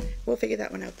we'll figure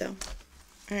that one out though.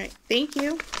 All right. Thank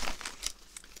you.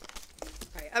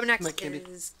 All right. Up next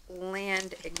is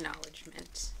land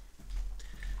acknowledgement.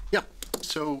 Yeah.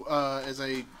 So as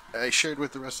I shared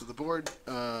with the rest of the board,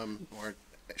 or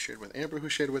I shared with Amber, who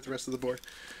shared with the rest of the board,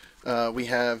 we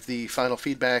have the final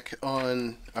feedback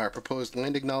on our proposed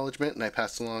land acknowledgement, and I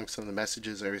passed along some of the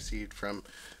messages I received from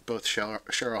both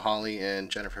Cheryl Hawley and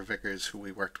Jennifer Vickers, who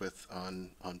we worked with on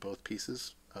both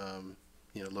pieces,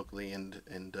 locally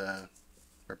and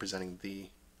representing the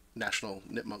national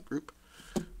Nipmuc group.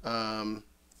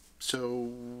 So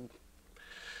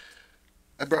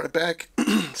I brought it back,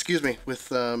 excuse me, with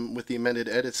the amended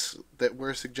edits that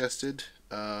were suggested.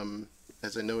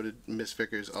 As I noted, Ms.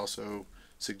 Vickers also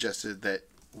suggested that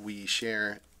we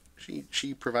share.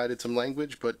 She provided some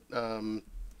language, but the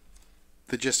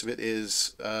gist of it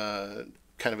is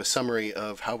kind of a summary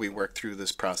of how we work through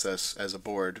this process as a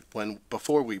board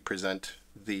before we present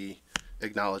the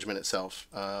acknowledgement itself.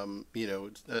 A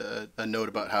note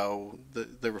about how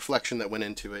the reflection that went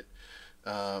into it,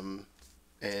 and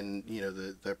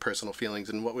the personal feelings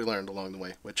and what we learned along the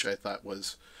way, which I thought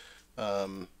was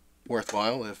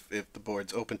worthwhile if the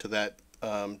board's open to that.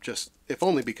 Just if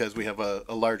only because we have a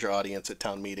larger audience at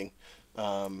town meeting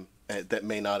that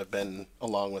may not have been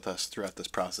along with us throughout this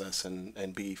process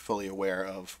and be fully aware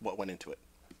of what went into it.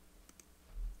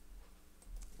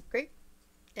 Great.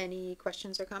 Any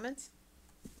questions or comments?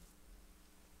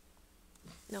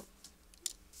 Nope.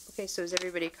 Okay, so is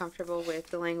everybody comfortable with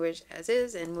the language as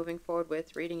is and moving forward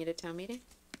with reading it at town meeting?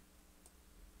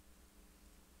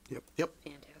 Yep.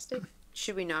 Fantastic.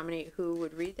 Should we nominate who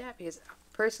would read that? Because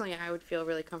personally, I would feel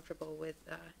really comfortable with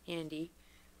Andy.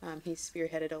 He's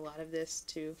spearheaded a lot of this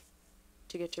to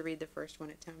get to read the first one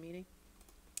at town meeting.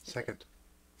 Second.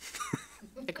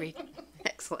 Agreed.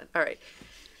 Excellent. All right.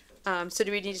 So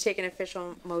do we need to take an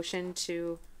official motion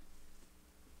to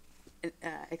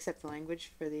accept the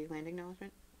language for the land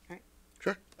acknowledgement? All right.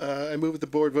 Sure. I move that the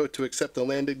board vote to accept the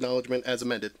land acknowledgement as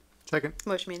amended. Second.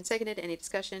 Motion made and seconded. Any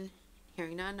discussion?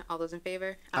 Hearing none. All those in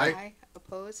favor? Aye.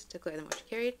 Opposed? Declare the motion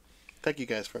carried. Thank you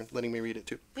guys for letting me read it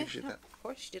too. Appreciate that. Of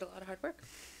course, you did a lot of hard work.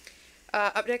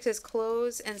 Up next is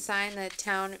close and sign the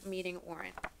town meeting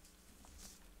warrant.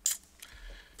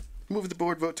 Move the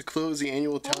board vote to close the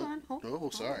annual town. Hold on. Oh,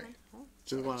 sorry.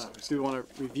 Do we want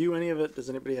to review any of it? Does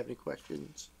anybody have any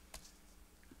questions?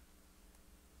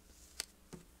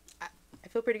 I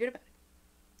feel pretty good about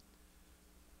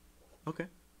it. Okay.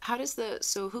 How does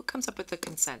so who comes up with the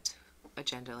consent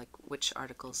agenda? Like which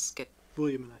articles get,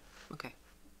 William and I. okay.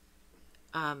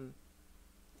 And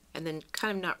then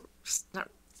kind of not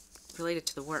related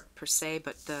to the warrant per se,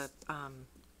 but the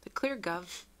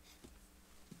ClearGov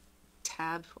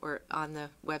tab or on the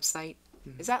website,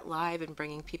 is that live and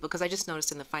bringing people? Because I just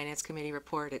noticed in the finance committee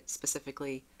report, it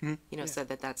specifically, said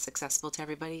that that's accessible to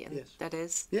everybody, and Yes. that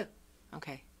is? Yeah.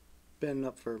 Okay. Been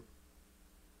up for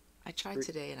I tried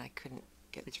today and I couldn't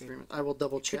get through. I will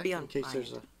double check be in on case my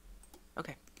there's end.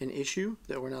 Okay. an issue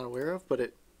that we're not aware of, but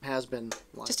it has been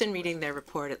live. Just in reading their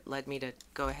report, it led me to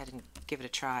go ahead and give it a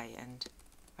try, and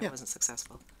I wasn't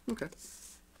successful. Okay.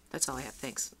 That's all I have.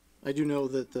 Thanks. I do know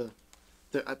that the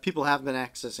people have been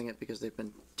accessing it because they've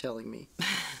been telling me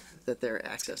that they're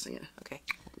accessing it. Okay.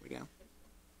 There we go.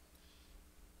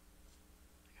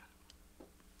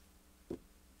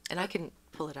 And I can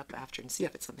pull it up after and see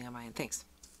if it's something on my end. Thanks.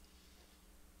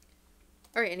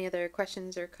 All right. Any other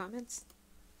questions or comments?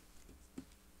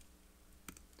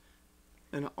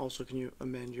 And also, can you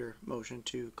amend your motion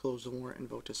to close the warrant and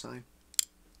vote to sign?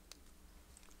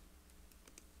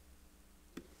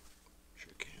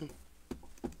 Sure can.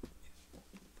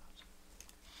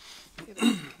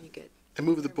 Can you get? I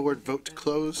move the board vote to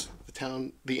close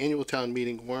the annual town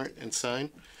meeting warrant and sign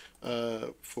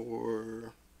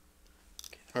for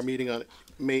our meeting on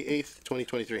May 8th,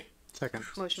 2023. Second.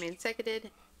 Motion made and seconded.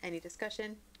 Any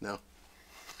discussion? No.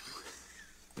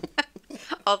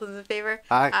 All those in favor?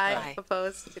 Aye. Aye.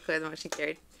 Opposed? Declare the motion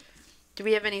carried. Do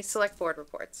we have any select board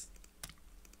reports?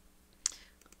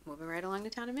 Moving right along to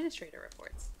town administrator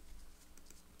reports.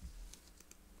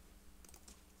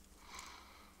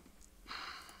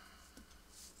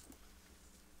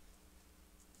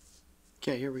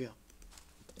 Okay, here we go.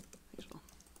 Thanks, Will.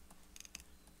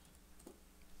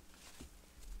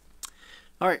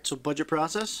 All right, so budget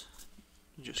process.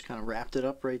 You just kind of wrapped it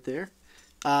up right there.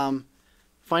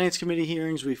 Finance committee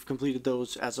hearings, we've completed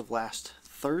those as of last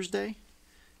Thursday.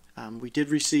 We did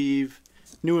receive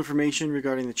new information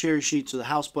regarding the cherry sheet, so the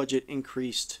House budget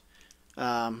increased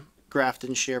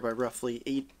Grafton's share by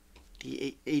roughly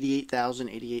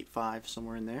 88,000,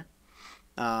 somewhere in there.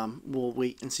 We'll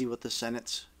wait and see what the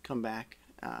Senate's comes back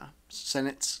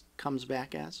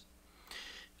as.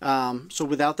 So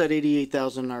without that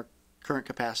 88,000, our current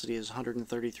capacity is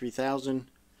 133,000.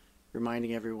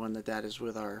 Reminding everyone that that is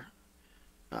with our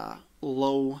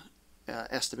low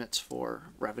estimates for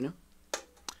revenue.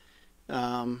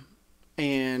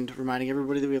 And reminding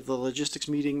everybody that we have the logistics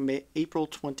meeting April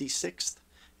 26th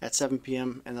at 7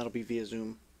 p.m. and that'll be via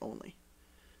Zoom only.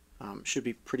 Should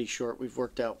be pretty short. We've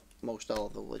worked out most all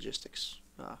of the logistics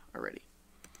already.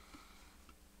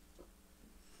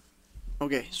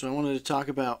 Okay, so I wanted to talk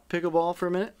about pickleball for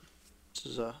a minute. This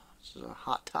is a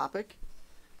hot topic.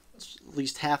 It's at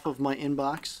least half of my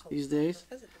inbox these days.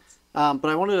 But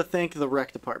I wanted to thank the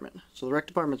rec department. So the rec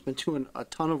department's been doing a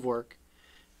ton of work,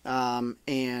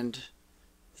 and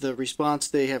the response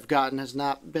they have gotten has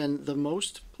not been the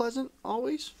most pleasant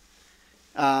always.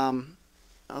 A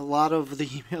lot of the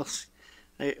emails,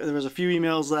 there was a few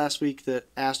emails last week that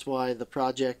asked why the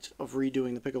project of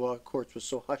redoing the pickleball courts was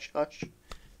so hush-hush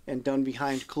and done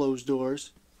behind closed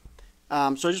doors. So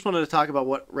I just wanted to talk about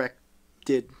what rec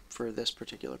did for this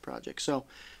particular project. So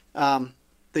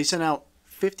they sent out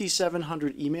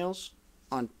 5,700 emails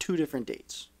on 2 different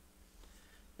dates.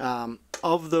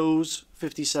 Of those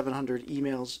 5,700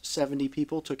 emails, 70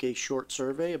 people took a short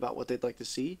survey about what they'd like to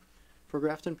see for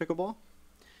Grafton pickleball.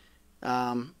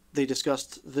 They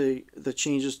discussed the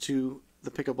changes to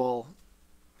the pickleball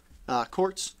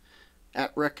courts.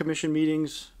 at rec commission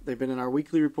meetings. They've been in our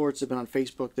weekly reports. They've been on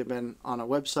Facebook. They've been on a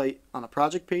website, on a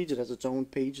project page. It has its own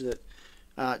page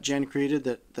that Jen created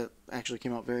that actually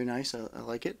came out very nice. I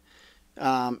like it.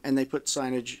 And they put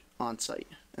signage on site.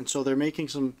 And so they're making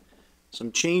some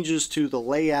changes to the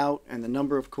layout and the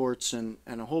number of courts and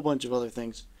a whole bunch of other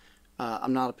things.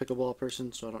 I'm not a pickleball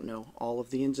person, so I don't know all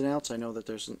of the ins and outs. I know that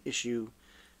there's an issue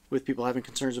with people having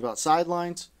concerns about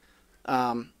sidelines.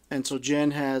 And so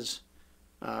Jen has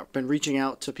been reaching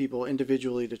out to people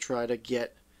individually to try to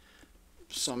get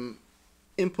some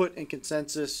input and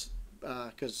consensus,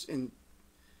 because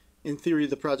in theory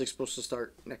the project's supposed to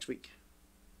start next week.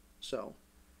 So,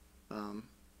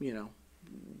 you know,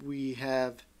 we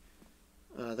have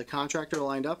the contractor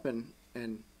lined up,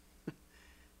 and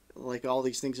like all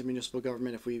these things in municipal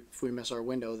government, if we miss our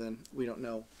window, then we don't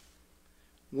know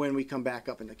when we come back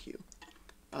up in the queue.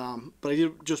 But I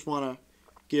did just want to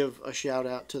give a shout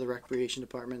out to the recreation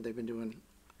department. They've been doing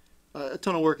a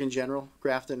ton of work in general.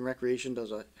 Grafton Recreation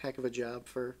does a heck of a job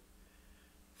for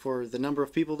the number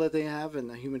of people that they have and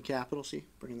the human capital. See,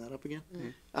 bringing that up again.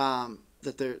 Mm-hmm.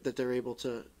 That they're able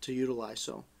to utilize.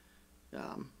 So,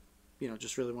 you know,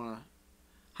 just really want to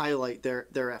highlight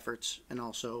their efforts, and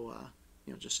also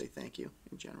you know, just say thank you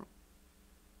in general.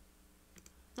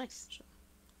 Nice. So,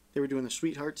 they were doing the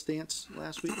Sweethearts dance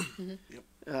last week. Mm-hmm. Yep.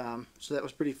 So that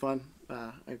was pretty fun.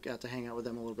 I got to hang out with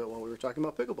them a little bit while we were talking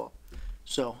about pickleball.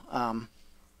 So,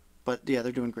 but yeah,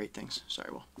 they're doing great things. Sorry,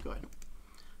 well, go ahead.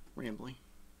 Rambling.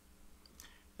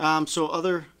 So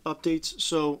other updates.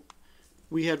 So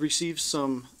we had received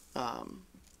some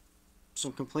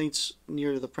complaints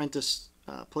near the Prentice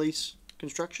Place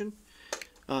construction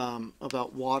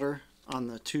about water on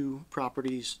the two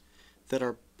properties that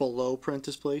are below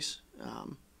Prentice Place.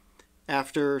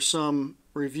 After some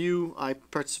review, I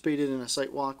participated in a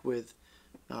site walk with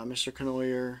Mr.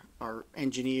 Canoyer, our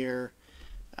engineer,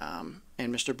 and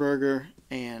Mr. Berger,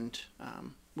 and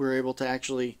we were able to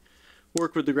actually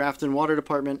work with the Grafton Water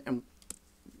Department, and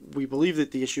we believe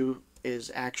that the issue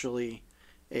is actually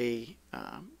a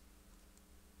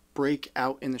break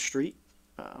out in the street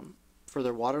for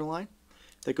their water line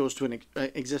that goes to an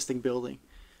existing building.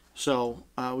 So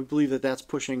we believe that that's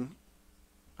pushing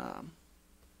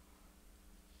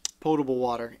potable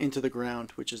water into the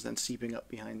ground, which is then seeping up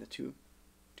behind the two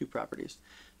properties.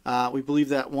 We believe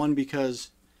that, one, because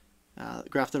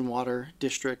Grafton Water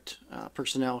District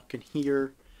personnel can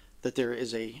hear that there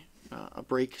is a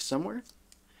break somewhere.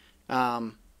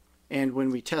 And when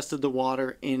we tested the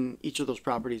water in each of those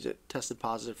properties, it tested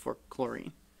positive for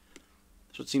chlorine.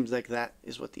 So it seems like that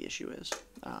is what the issue is.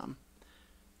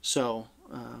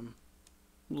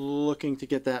 Looking to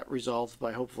get that resolved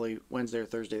by hopefully Wednesday or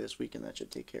Thursday this week, and that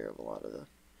should take care of a lot of the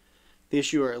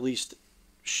issue, or at least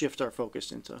shift our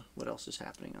focus into what else is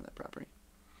happening on that property.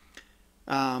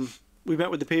 We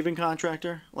met with the paving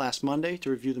contractor last Monday to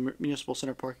review the municipal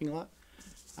center parking lot.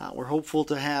 We're hopeful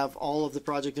to have all of the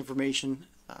project information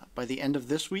by the end of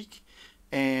this week,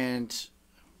 and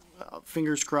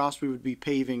fingers crossed we would be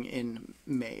paving in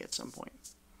May at some point.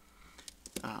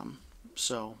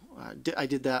 I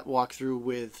did that walkthrough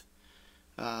with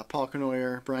Paul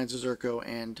Canoyer, Brian Zazurko,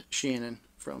 and Shannon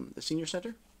from the senior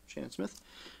center, Shannon Smith.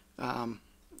 And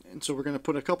so we're going to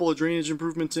put a couple of drainage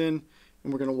improvements in,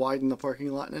 and we're going to widen the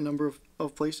parking lot in a number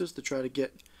of places to try to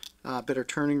get better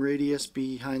turning radius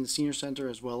behind the senior center,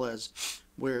 as well as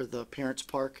where the parents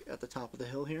park at the top of the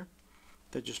hill here,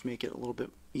 to just make it a little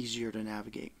bit easier to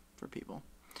navigate for people.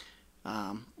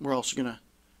 We're also going to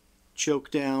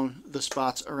choke down the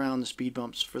spots around the speed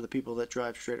bumps for the people that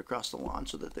drive straight across the lawn,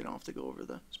 so that they don't have to go over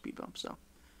the speed bump. So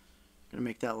going to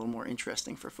make that a little more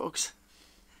interesting for folks.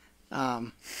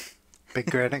 Big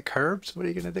granite curbs? What are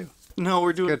you going to do? No,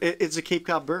 we're doing it's a Cape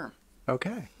Cod berm.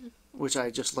 Okay. Which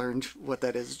I just learned what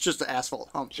that is. It's just an asphalt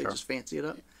hump. Sure. They just fancy it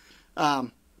up.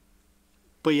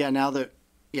 But yeah, now that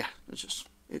it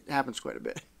happens quite a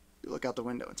bit. You look out the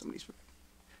window and somebody's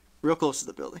real close to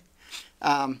the building.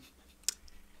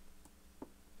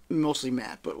 Mostly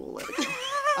Matt, but we'll let it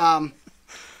go.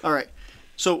 All right.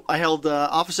 So I held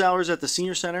office hours at the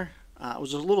senior center. It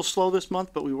was a little slow this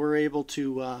month, but we were able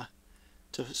to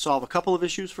solve a couple of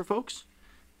issues for folks.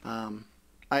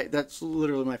 That's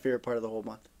literally my favorite part of the whole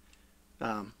month.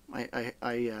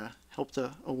 I helped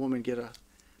a woman get a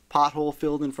pothole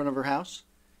filled in front of her house,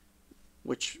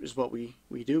 which is what we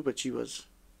do, but she was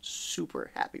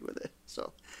super happy with it.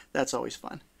 So that's always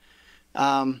fun.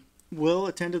 Will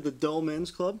attended the Dull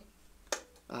Men's Club.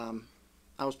 I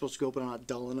was supposed to go, but I'm not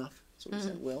dull enough. So we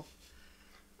sent Will.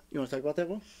 You want to talk about that,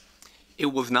 Will? It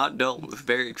was not dull. It was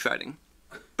very exciting.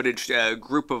 but it's a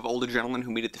group of older gentlemen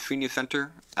who meet at the senior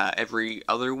center every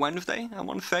other Wednesday, I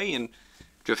want to say, and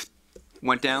just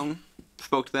went down,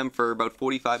 spoke to them for about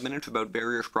 45 minutes about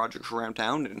various projects around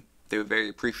town, and they were very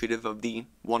appreciative of the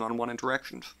one-on-one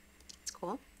interactions. It's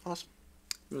cool. Awesome.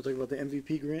 You want to talk about the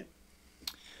MVP grant?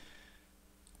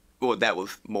 Well, that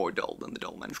was more dull than the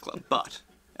Dull Men's Club, but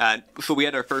so we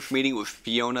had our first meeting with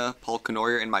Fiona, Paul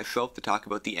Canoyer, and myself to talk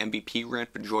about the MVP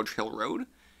grant for George Hill Road.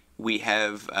 We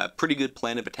have a pretty good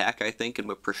plan of attack, I think, and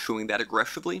we're pursuing that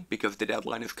aggressively because the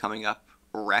deadline is coming up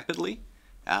rapidly.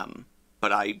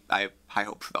 But I have high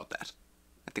hopes about that.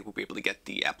 I think we'll be able to get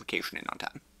the application in on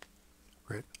time.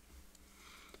 Great.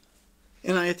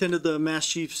 And I attended the Mass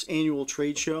Chiefs annual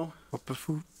trade show. Well,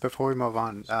 before we move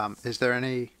on, is there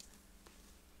any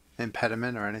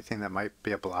impediment or anything that might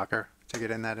be a blocker to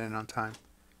getting that in on time?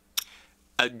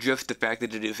 Just the fact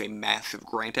that it is a massive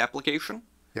grant application.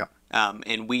 Yeah.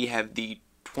 And we have the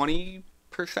 20%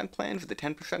 plans, the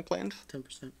 10% plans?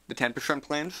 10%. The 10%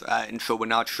 plans. And so we're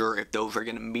not sure if those are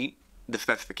going to meet the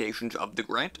specifications of the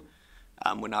grant.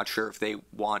 We're not sure if they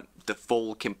want the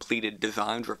full completed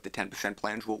designs or if the 10%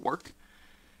 plans will work.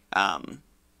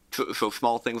 So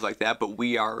small things like that, but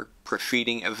we are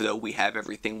proceeding as though we have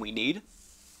everything we need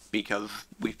because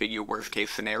we figure worst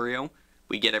case scenario,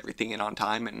 we get everything in on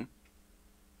time and,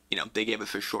 they gave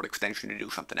us a short extension to do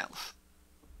something else.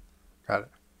 Got it.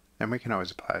 And we can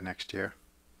always apply next year.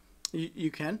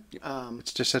 You can.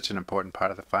 It's just such an important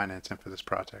part of the financing for this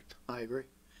project. I agree.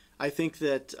 I think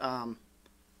that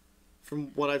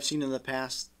from what I've seen in the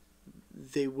past,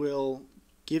 they will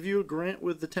give you a grant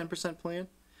with the 10% plan,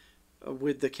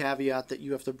 with the caveat that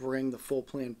you have to bring the full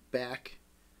plan back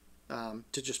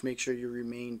to just make sure you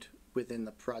remained within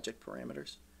the project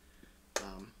parameters.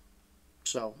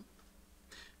 So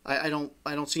I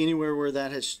don't see anywhere where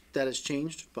that has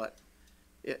changed, but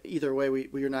either way,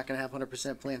 we are not going to have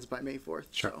 100% plans by May 4th.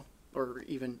 Sure. So, or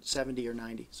even 70 or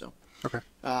 90. So Okay.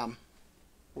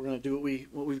 we're going to do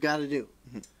what we've got to do.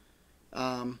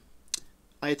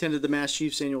 I attended the Mass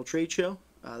Chiefs annual trade show.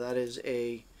 That is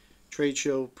a trade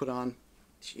show put on,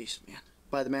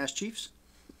 by the Mass Chiefs,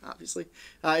 obviously.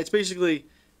 It's basically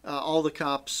all the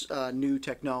cops, new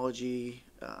technology,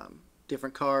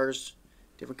 different cars,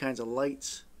 different kinds of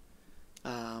lights.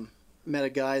 Met a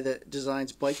guy that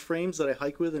designs bike frames that I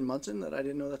hike with in Munson that I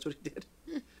didn't know that's what he did.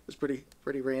 It was pretty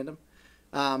random.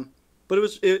 But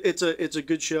it's a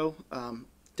good show.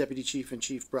 Deputy Chief and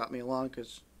Chief brought me along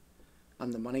because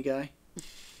I'm the money guy.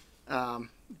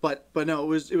 But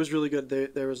no, it was really good.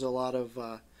 There was a lot of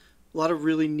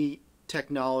really neat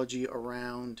technology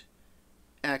around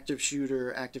active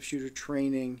shooter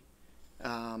training,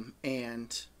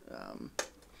 and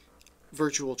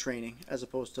virtual training as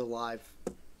opposed to live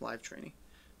training.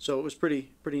 So it was pretty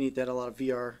neat. They had a lot of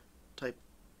VR type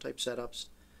setups,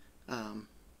 and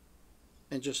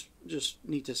just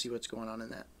neat to see what's going on in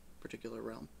that particular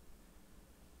realm.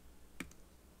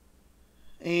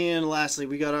 And lastly,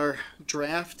 we got our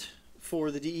draft for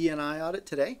the DE&I audit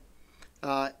today.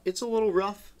 It's a little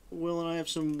rough. Will and I have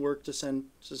some work to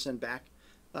send back.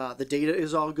 The data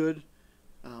is all good,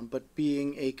 but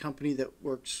being a company that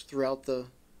works throughout the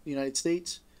United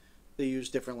States, they use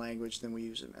different language than we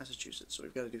use in Massachusetts. So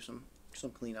we've got to do some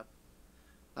cleanup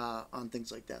on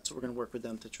things like that. So we're going to work with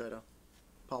them to try to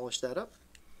polish that up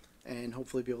and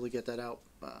hopefully be able to get that out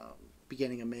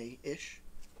beginning of May-ish,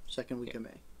 second week of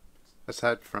May.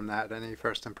 Aside from that, any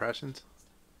first impressions?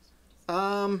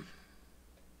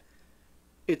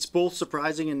 It's both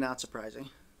surprising and not surprising.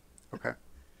 Okay.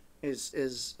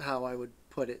 Is how I would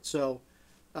put it. So,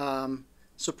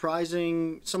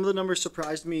 surprising. Some of the numbers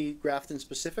surprised me, Grafton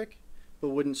specific, but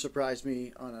wouldn't surprise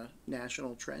me on a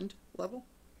national trend level.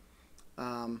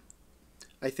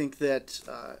 I think that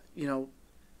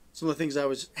some of the things I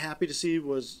was happy to see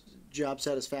was job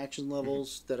satisfaction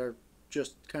levels that are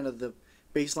just kind of the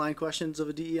baseline questions of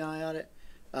a DEI audit,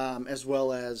 as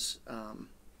well as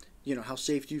how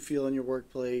safe do you feel in your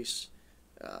workplace?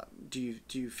 Do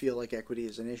you feel like equity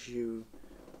is an issue?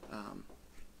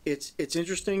 It's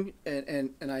interesting,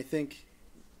 and I think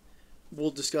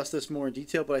we'll discuss this more in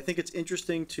detail, but I think it's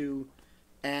interesting to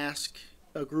ask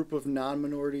a group of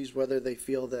non-minorities whether they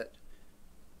feel that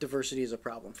diversity is a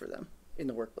problem for them in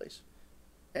the workplace.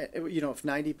 If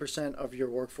 90% of your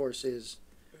workforce is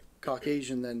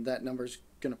Caucasian, then that number's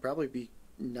going to probably be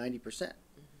 90%.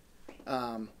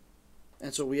 And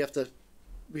so we have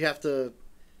to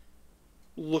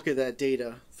look at that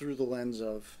data through the lens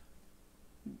of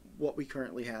what we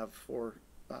currently have for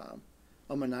a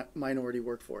minority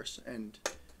workforce and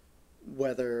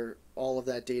whether all of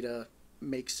that data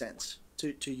makes sense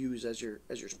to use as your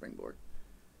springboard.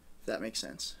 if that makes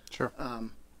sense. Sure.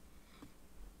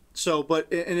 So,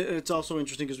 but and it's also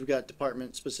interesting because we got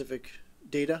department specific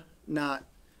data, not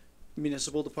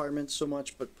municipal departments so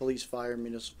much, but police, fire,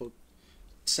 municipal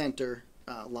center,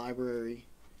 library,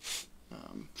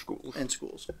 Schools. and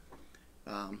schools.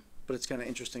 But it's kind of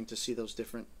interesting to see those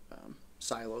different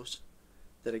silos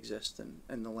that exist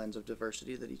and the lens of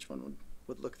diversity that each one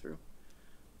would look through.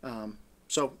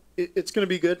 So it's going to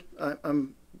be good.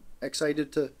 I'm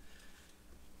excited to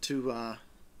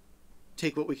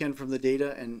take what we can from the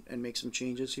data and make some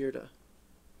changes here to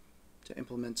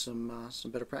implement some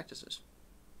better practices.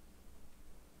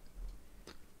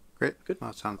 Great. Good. Well,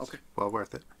 it sounds Okay. well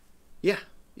worth it. Yeah,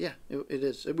 it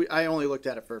is. I only looked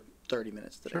at it for 30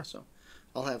 minutes today, Sure. so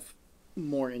I'll have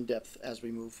more in depth as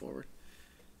we move forward.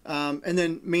 And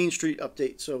then Main Street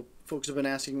update. So folks have been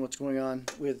asking what's going on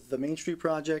with the Main Street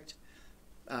project.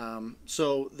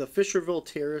 So the Fisherville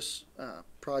Terrace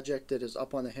project that is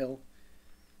up on the hill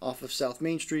off of South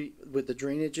Main Street with the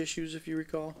drainage issues, if you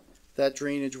recall, that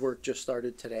drainage work just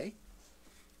started today.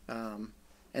 And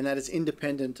that is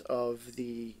independent of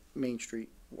the Main Street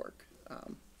work.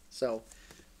 So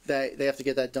they have to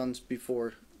get that done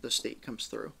before the state comes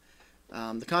through.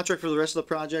 The contract for the rest of the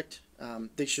project,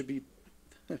 they should be,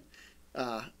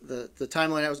 the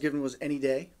timeline I was given was any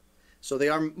day. So they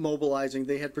are mobilizing.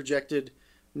 They had projected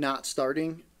not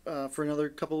starting for another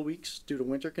couple of weeks due to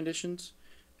winter conditions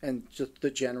and just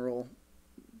the general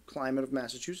climate of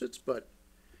Massachusetts, but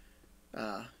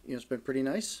it's been pretty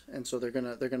nice, and so they're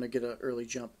gonna get an early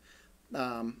jump.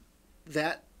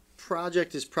 That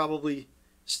project is probably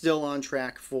still on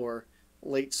track for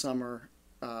late summer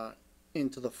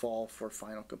into the fall for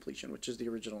final completion, which is the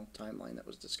original timeline that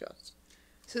was discussed.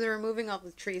 So they're removing all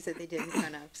the trees that they did in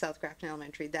front of South Grafton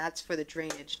Elementary. That's for the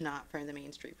drainage, not for the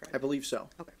Main Street project. I believe so.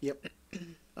 Okay. Yep.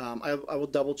 I will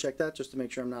double check that just to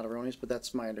make sure I'm not erroneous, but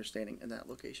that's my understanding in that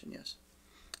location, yes.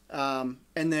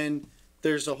 And then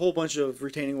there's a whole bunch of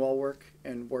retaining wall work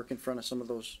and work in front of some of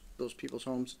those people's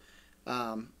homes.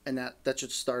 And that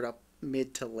should start up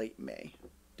mid to late May,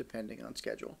 depending on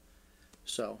schedule.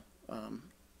 So,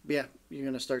 yeah, you're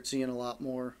going to start seeing a lot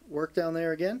more work down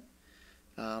there again.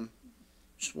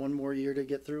 Just one more year to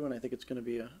get through, and I think it's going to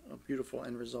be a beautiful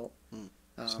end result.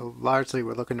 So largely,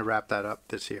 we're looking to wrap that up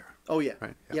this year. Oh yeah.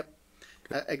 Right. Yep.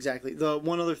 Exactly. The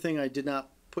one other thing I did not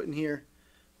put in here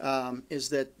is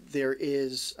that there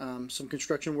is some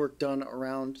construction work done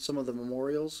around some of the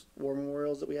memorials, war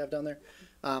memorials that we have down there.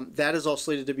 That is all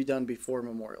slated to be done before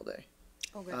Memorial Day.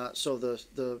 Okay. So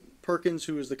the Perkins,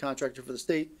 who is the contractor for the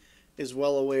state, is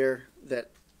well aware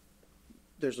that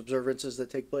there's observances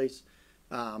that take place,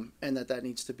 and that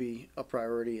needs to be a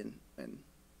priority, and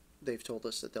they've told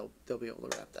us that they'll be able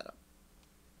to wrap that up.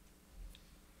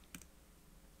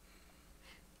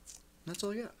 That's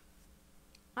all I got.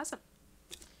 Awesome.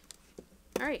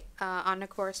 All right, on to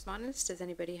correspondence. Does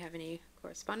anybody have any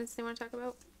correspondence they want to talk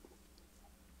about?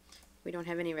 We don't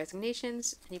have any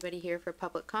resignations. Anybody here for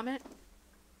public comment?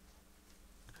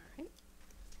 All right.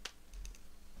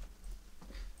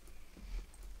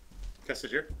 Can I sit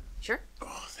here? Sure.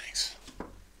 Oh, thanks.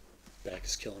 Back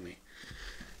is killing me.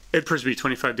 Ed Prisby,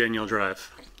 25 Danielle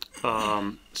Drive.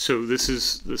 So this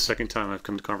is the second time I've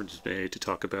come to Conference Bay to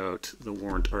talk about the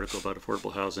warrant article about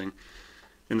affordable housing.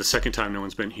 And the second time no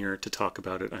one's been here to talk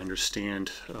about it. I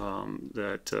understand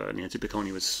that Nancy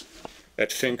Piccone was at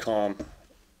FinCom,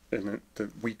 and the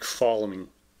week following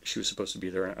she was supposed to be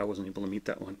there. I wasn't able to meet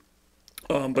that one.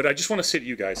 But I just want to say to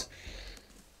you guys,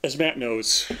 as Matt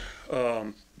knows,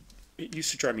 it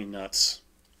used to drive me nuts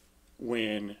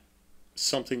when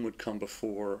something would come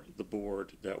before the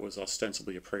board that was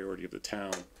ostensibly a priority of the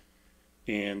town,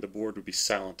 and the board would be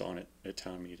silent on it at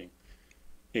town meeting.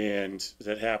 And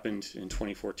that happened in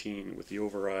 2014 with the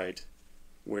override,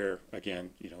 where, again,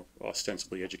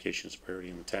 ostensibly education is a priority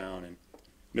in the town, and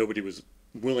nobody was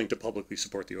willing to publicly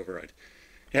support the override.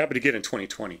 It happened again in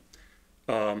 2020.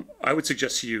 I would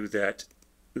suggest to you that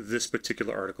this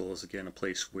particular article is, again, a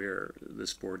place where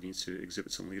this board needs to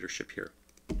exhibit some leadership here.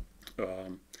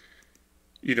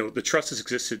 The trust has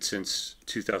existed since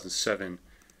 2007.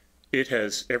 It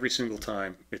has, every single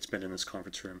time it's been in this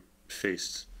conference room,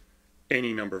 faced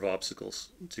any number of obstacles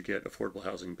to get affordable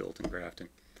housing built in Grafton.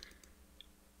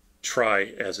 Try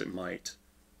as it might.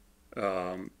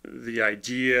 The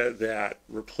idea that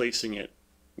replacing it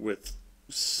with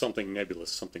something nebulous,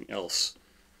 something else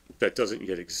that doesn't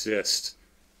yet exist,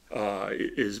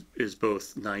 is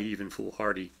both naive and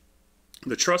foolhardy.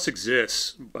 The trust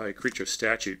exists by creature of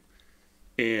statute,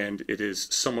 and it is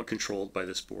somewhat controlled by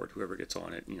this board. Whoever gets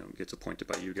on it, gets appointed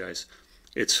by you guys.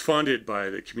 It's funded by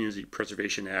the Community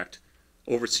Preservation Act,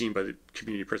 overseen by the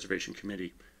Community Preservation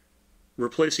Committee,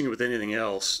 replacing it with anything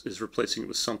else is replacing it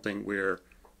with something where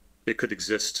it could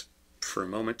exist for a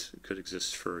moment, it could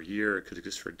exist for a year, it could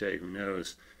exist for a day, who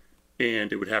knows.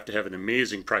 And it would have to have an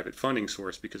amazing private funding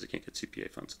source because it can't get CPA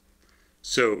funds.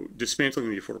 So dismantling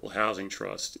the Affordable Housing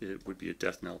Trust, it would be a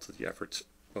death knell to the efforts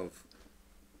of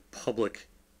public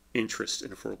interest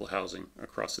in affordable housing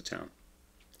across the town,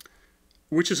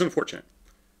 which is unfortunate.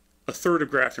 A third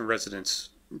of Grafton residents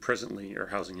presently are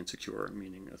housing insecure,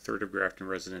 meaning a third of Grafton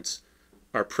residents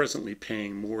are presently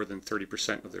paying more than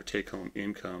 30% of their take-home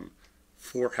income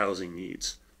for housing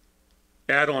needs.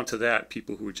 Add on to that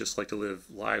people who would just like to live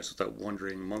lives without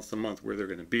wondering month to month where they're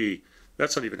going to be.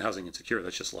 That's not even housing insecure,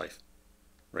 that's just life,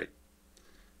 right?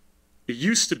 It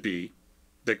used to be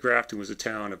that Grafton was a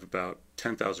town of about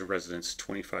 10,000 residents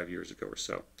 25 years ago or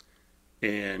so.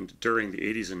 And during the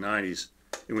 80s and 90s,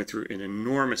 it went through an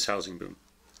enormous housing boom.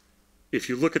 If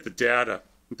you look at the data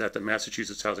that the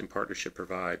Massachusetts Housing Partnership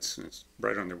provides, and it's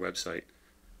right on their website,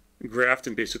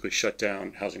 Grafton basically shut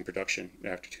down housing production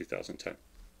after 2010.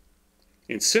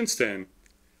 And since then,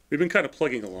 we've been kind of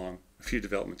plugging along, a few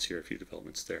developments here, a few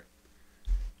developments there.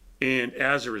 And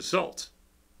as a result,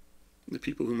 the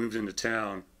people who moved into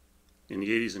town in the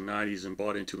 80s and 90s and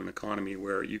bought into an economy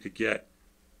where you could get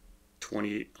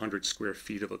 2,800 square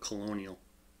feet of a colonial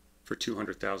for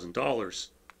 $200,000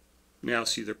 now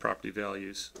see their property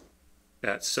values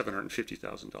at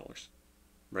 $750,000,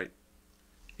 right?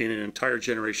 And an entire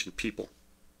generation of people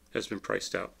has been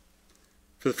priced out.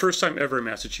 For the first time ever in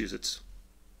Massachusetts,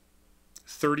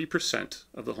 30%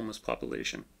 of the homeless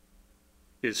population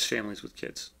is families with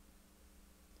kids.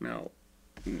 Now,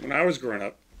 when I was growing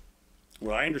up,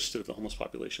 what I understood of the homeless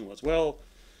population was, well,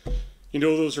 you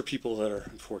know, those are people that are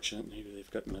unfortunate, maybe they've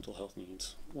got mental health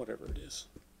needs, whatever it is.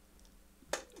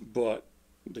 But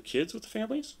the kids with the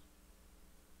families,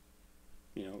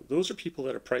 you know, those are people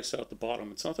that are priced out at the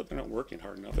bottom. It's not that they're not working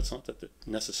hard enough. It's not that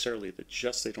necessarily that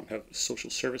just they don't have social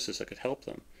services that could help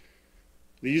them.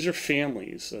 These are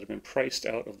families that have been priced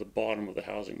out of the bottom of the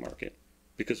housing market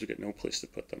because we got no place to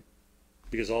put them.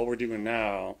 Because all we're doing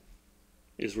now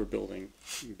is we're building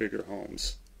bigger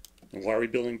homes. And why are we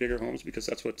building bigger homes? Because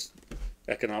that's what's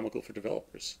economical for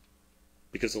developers.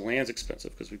 Because the land's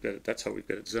expensive, because we've got it, that's how we've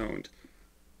got it zoned.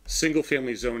 Single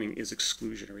family zoning is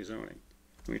exclusionary zoning.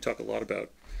 And we talk a lot about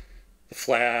the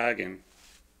flag and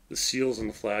the seals on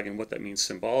the flag and what that means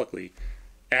symbolically.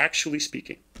 Actually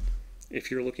speaking,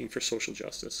 if you're looking for social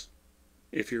justice,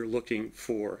 if you're looking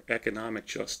for economic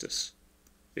justice,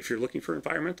 if you're looking for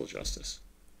environmental justice,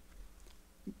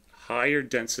 higher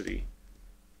density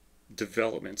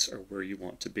developments are where you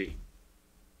want to be.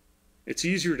 It's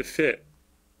easier to fit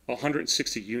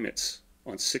 160 units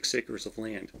on 6 acres of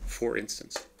land, for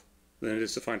instance, than it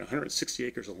is to find 160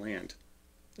 acres of land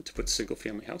to put single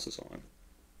family houses on.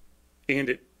 And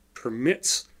it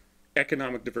permits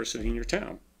economic diversity in your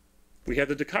town. We had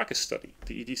the Dukakis study,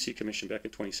 the EDC commission back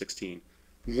in 2016.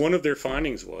 One of their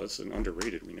findings was, and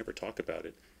underrated, we never talk about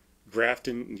it,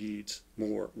 Grafton needs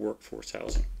more workforce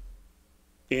housing.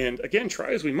 And again,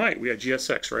 try as we might, we had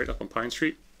GSX right up on Pine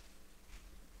Street.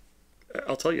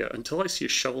 I'll tell you, until I see a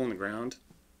shovel in the ground,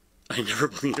 I never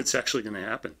believe it's actually going to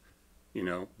happen. You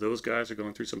know, those guys are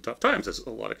going through some tough times, as a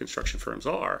lot of construction firms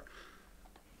are.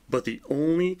 But the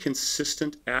only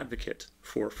consistent advocate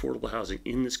for affordable housing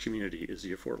in this community is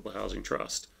the Affordable Housing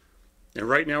Trust. And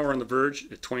right now we're on the verge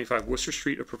at 25 Worcester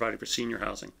Street of providing for senior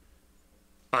housing.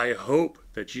 I hope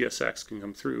that GSX can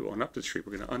come through on Upton Street.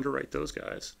 We're going to underwrite those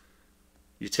guys.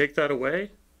 You take that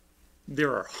away,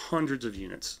 there are hundreds of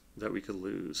units that we could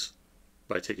lose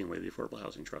by taking away the Affordable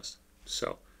Housing Trust.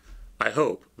 So I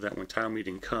hope that when town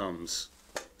meeting comes,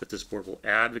 that this board will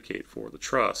advocate for the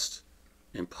trust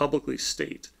and publicly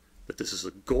state that this is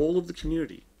a goal of the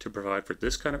community to provide for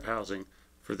this kind of housing,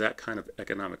 for that kind of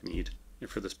economic need, and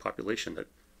for this population that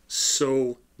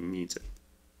so needs it.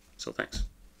 So thanks.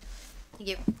 Thank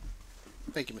you.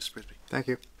 Thank you, Mr. Brisby. Thank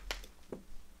you.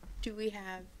 Do we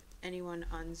have anyone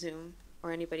on Zoom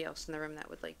or anybody else in the room that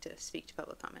would like to speak to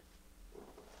public comment?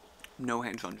 No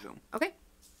hands on Zoom. Okay.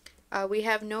 We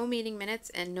have no meeting minutes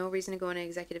and no reason to go into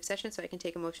executive session, so I can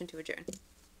take a motion to adjourn.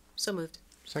 So moved.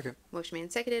 Second. Motion made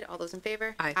and seconded. All those in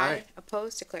favor? Aye. Aye.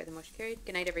 Opposed? Declare the motion carried.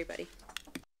 Good night, everybody.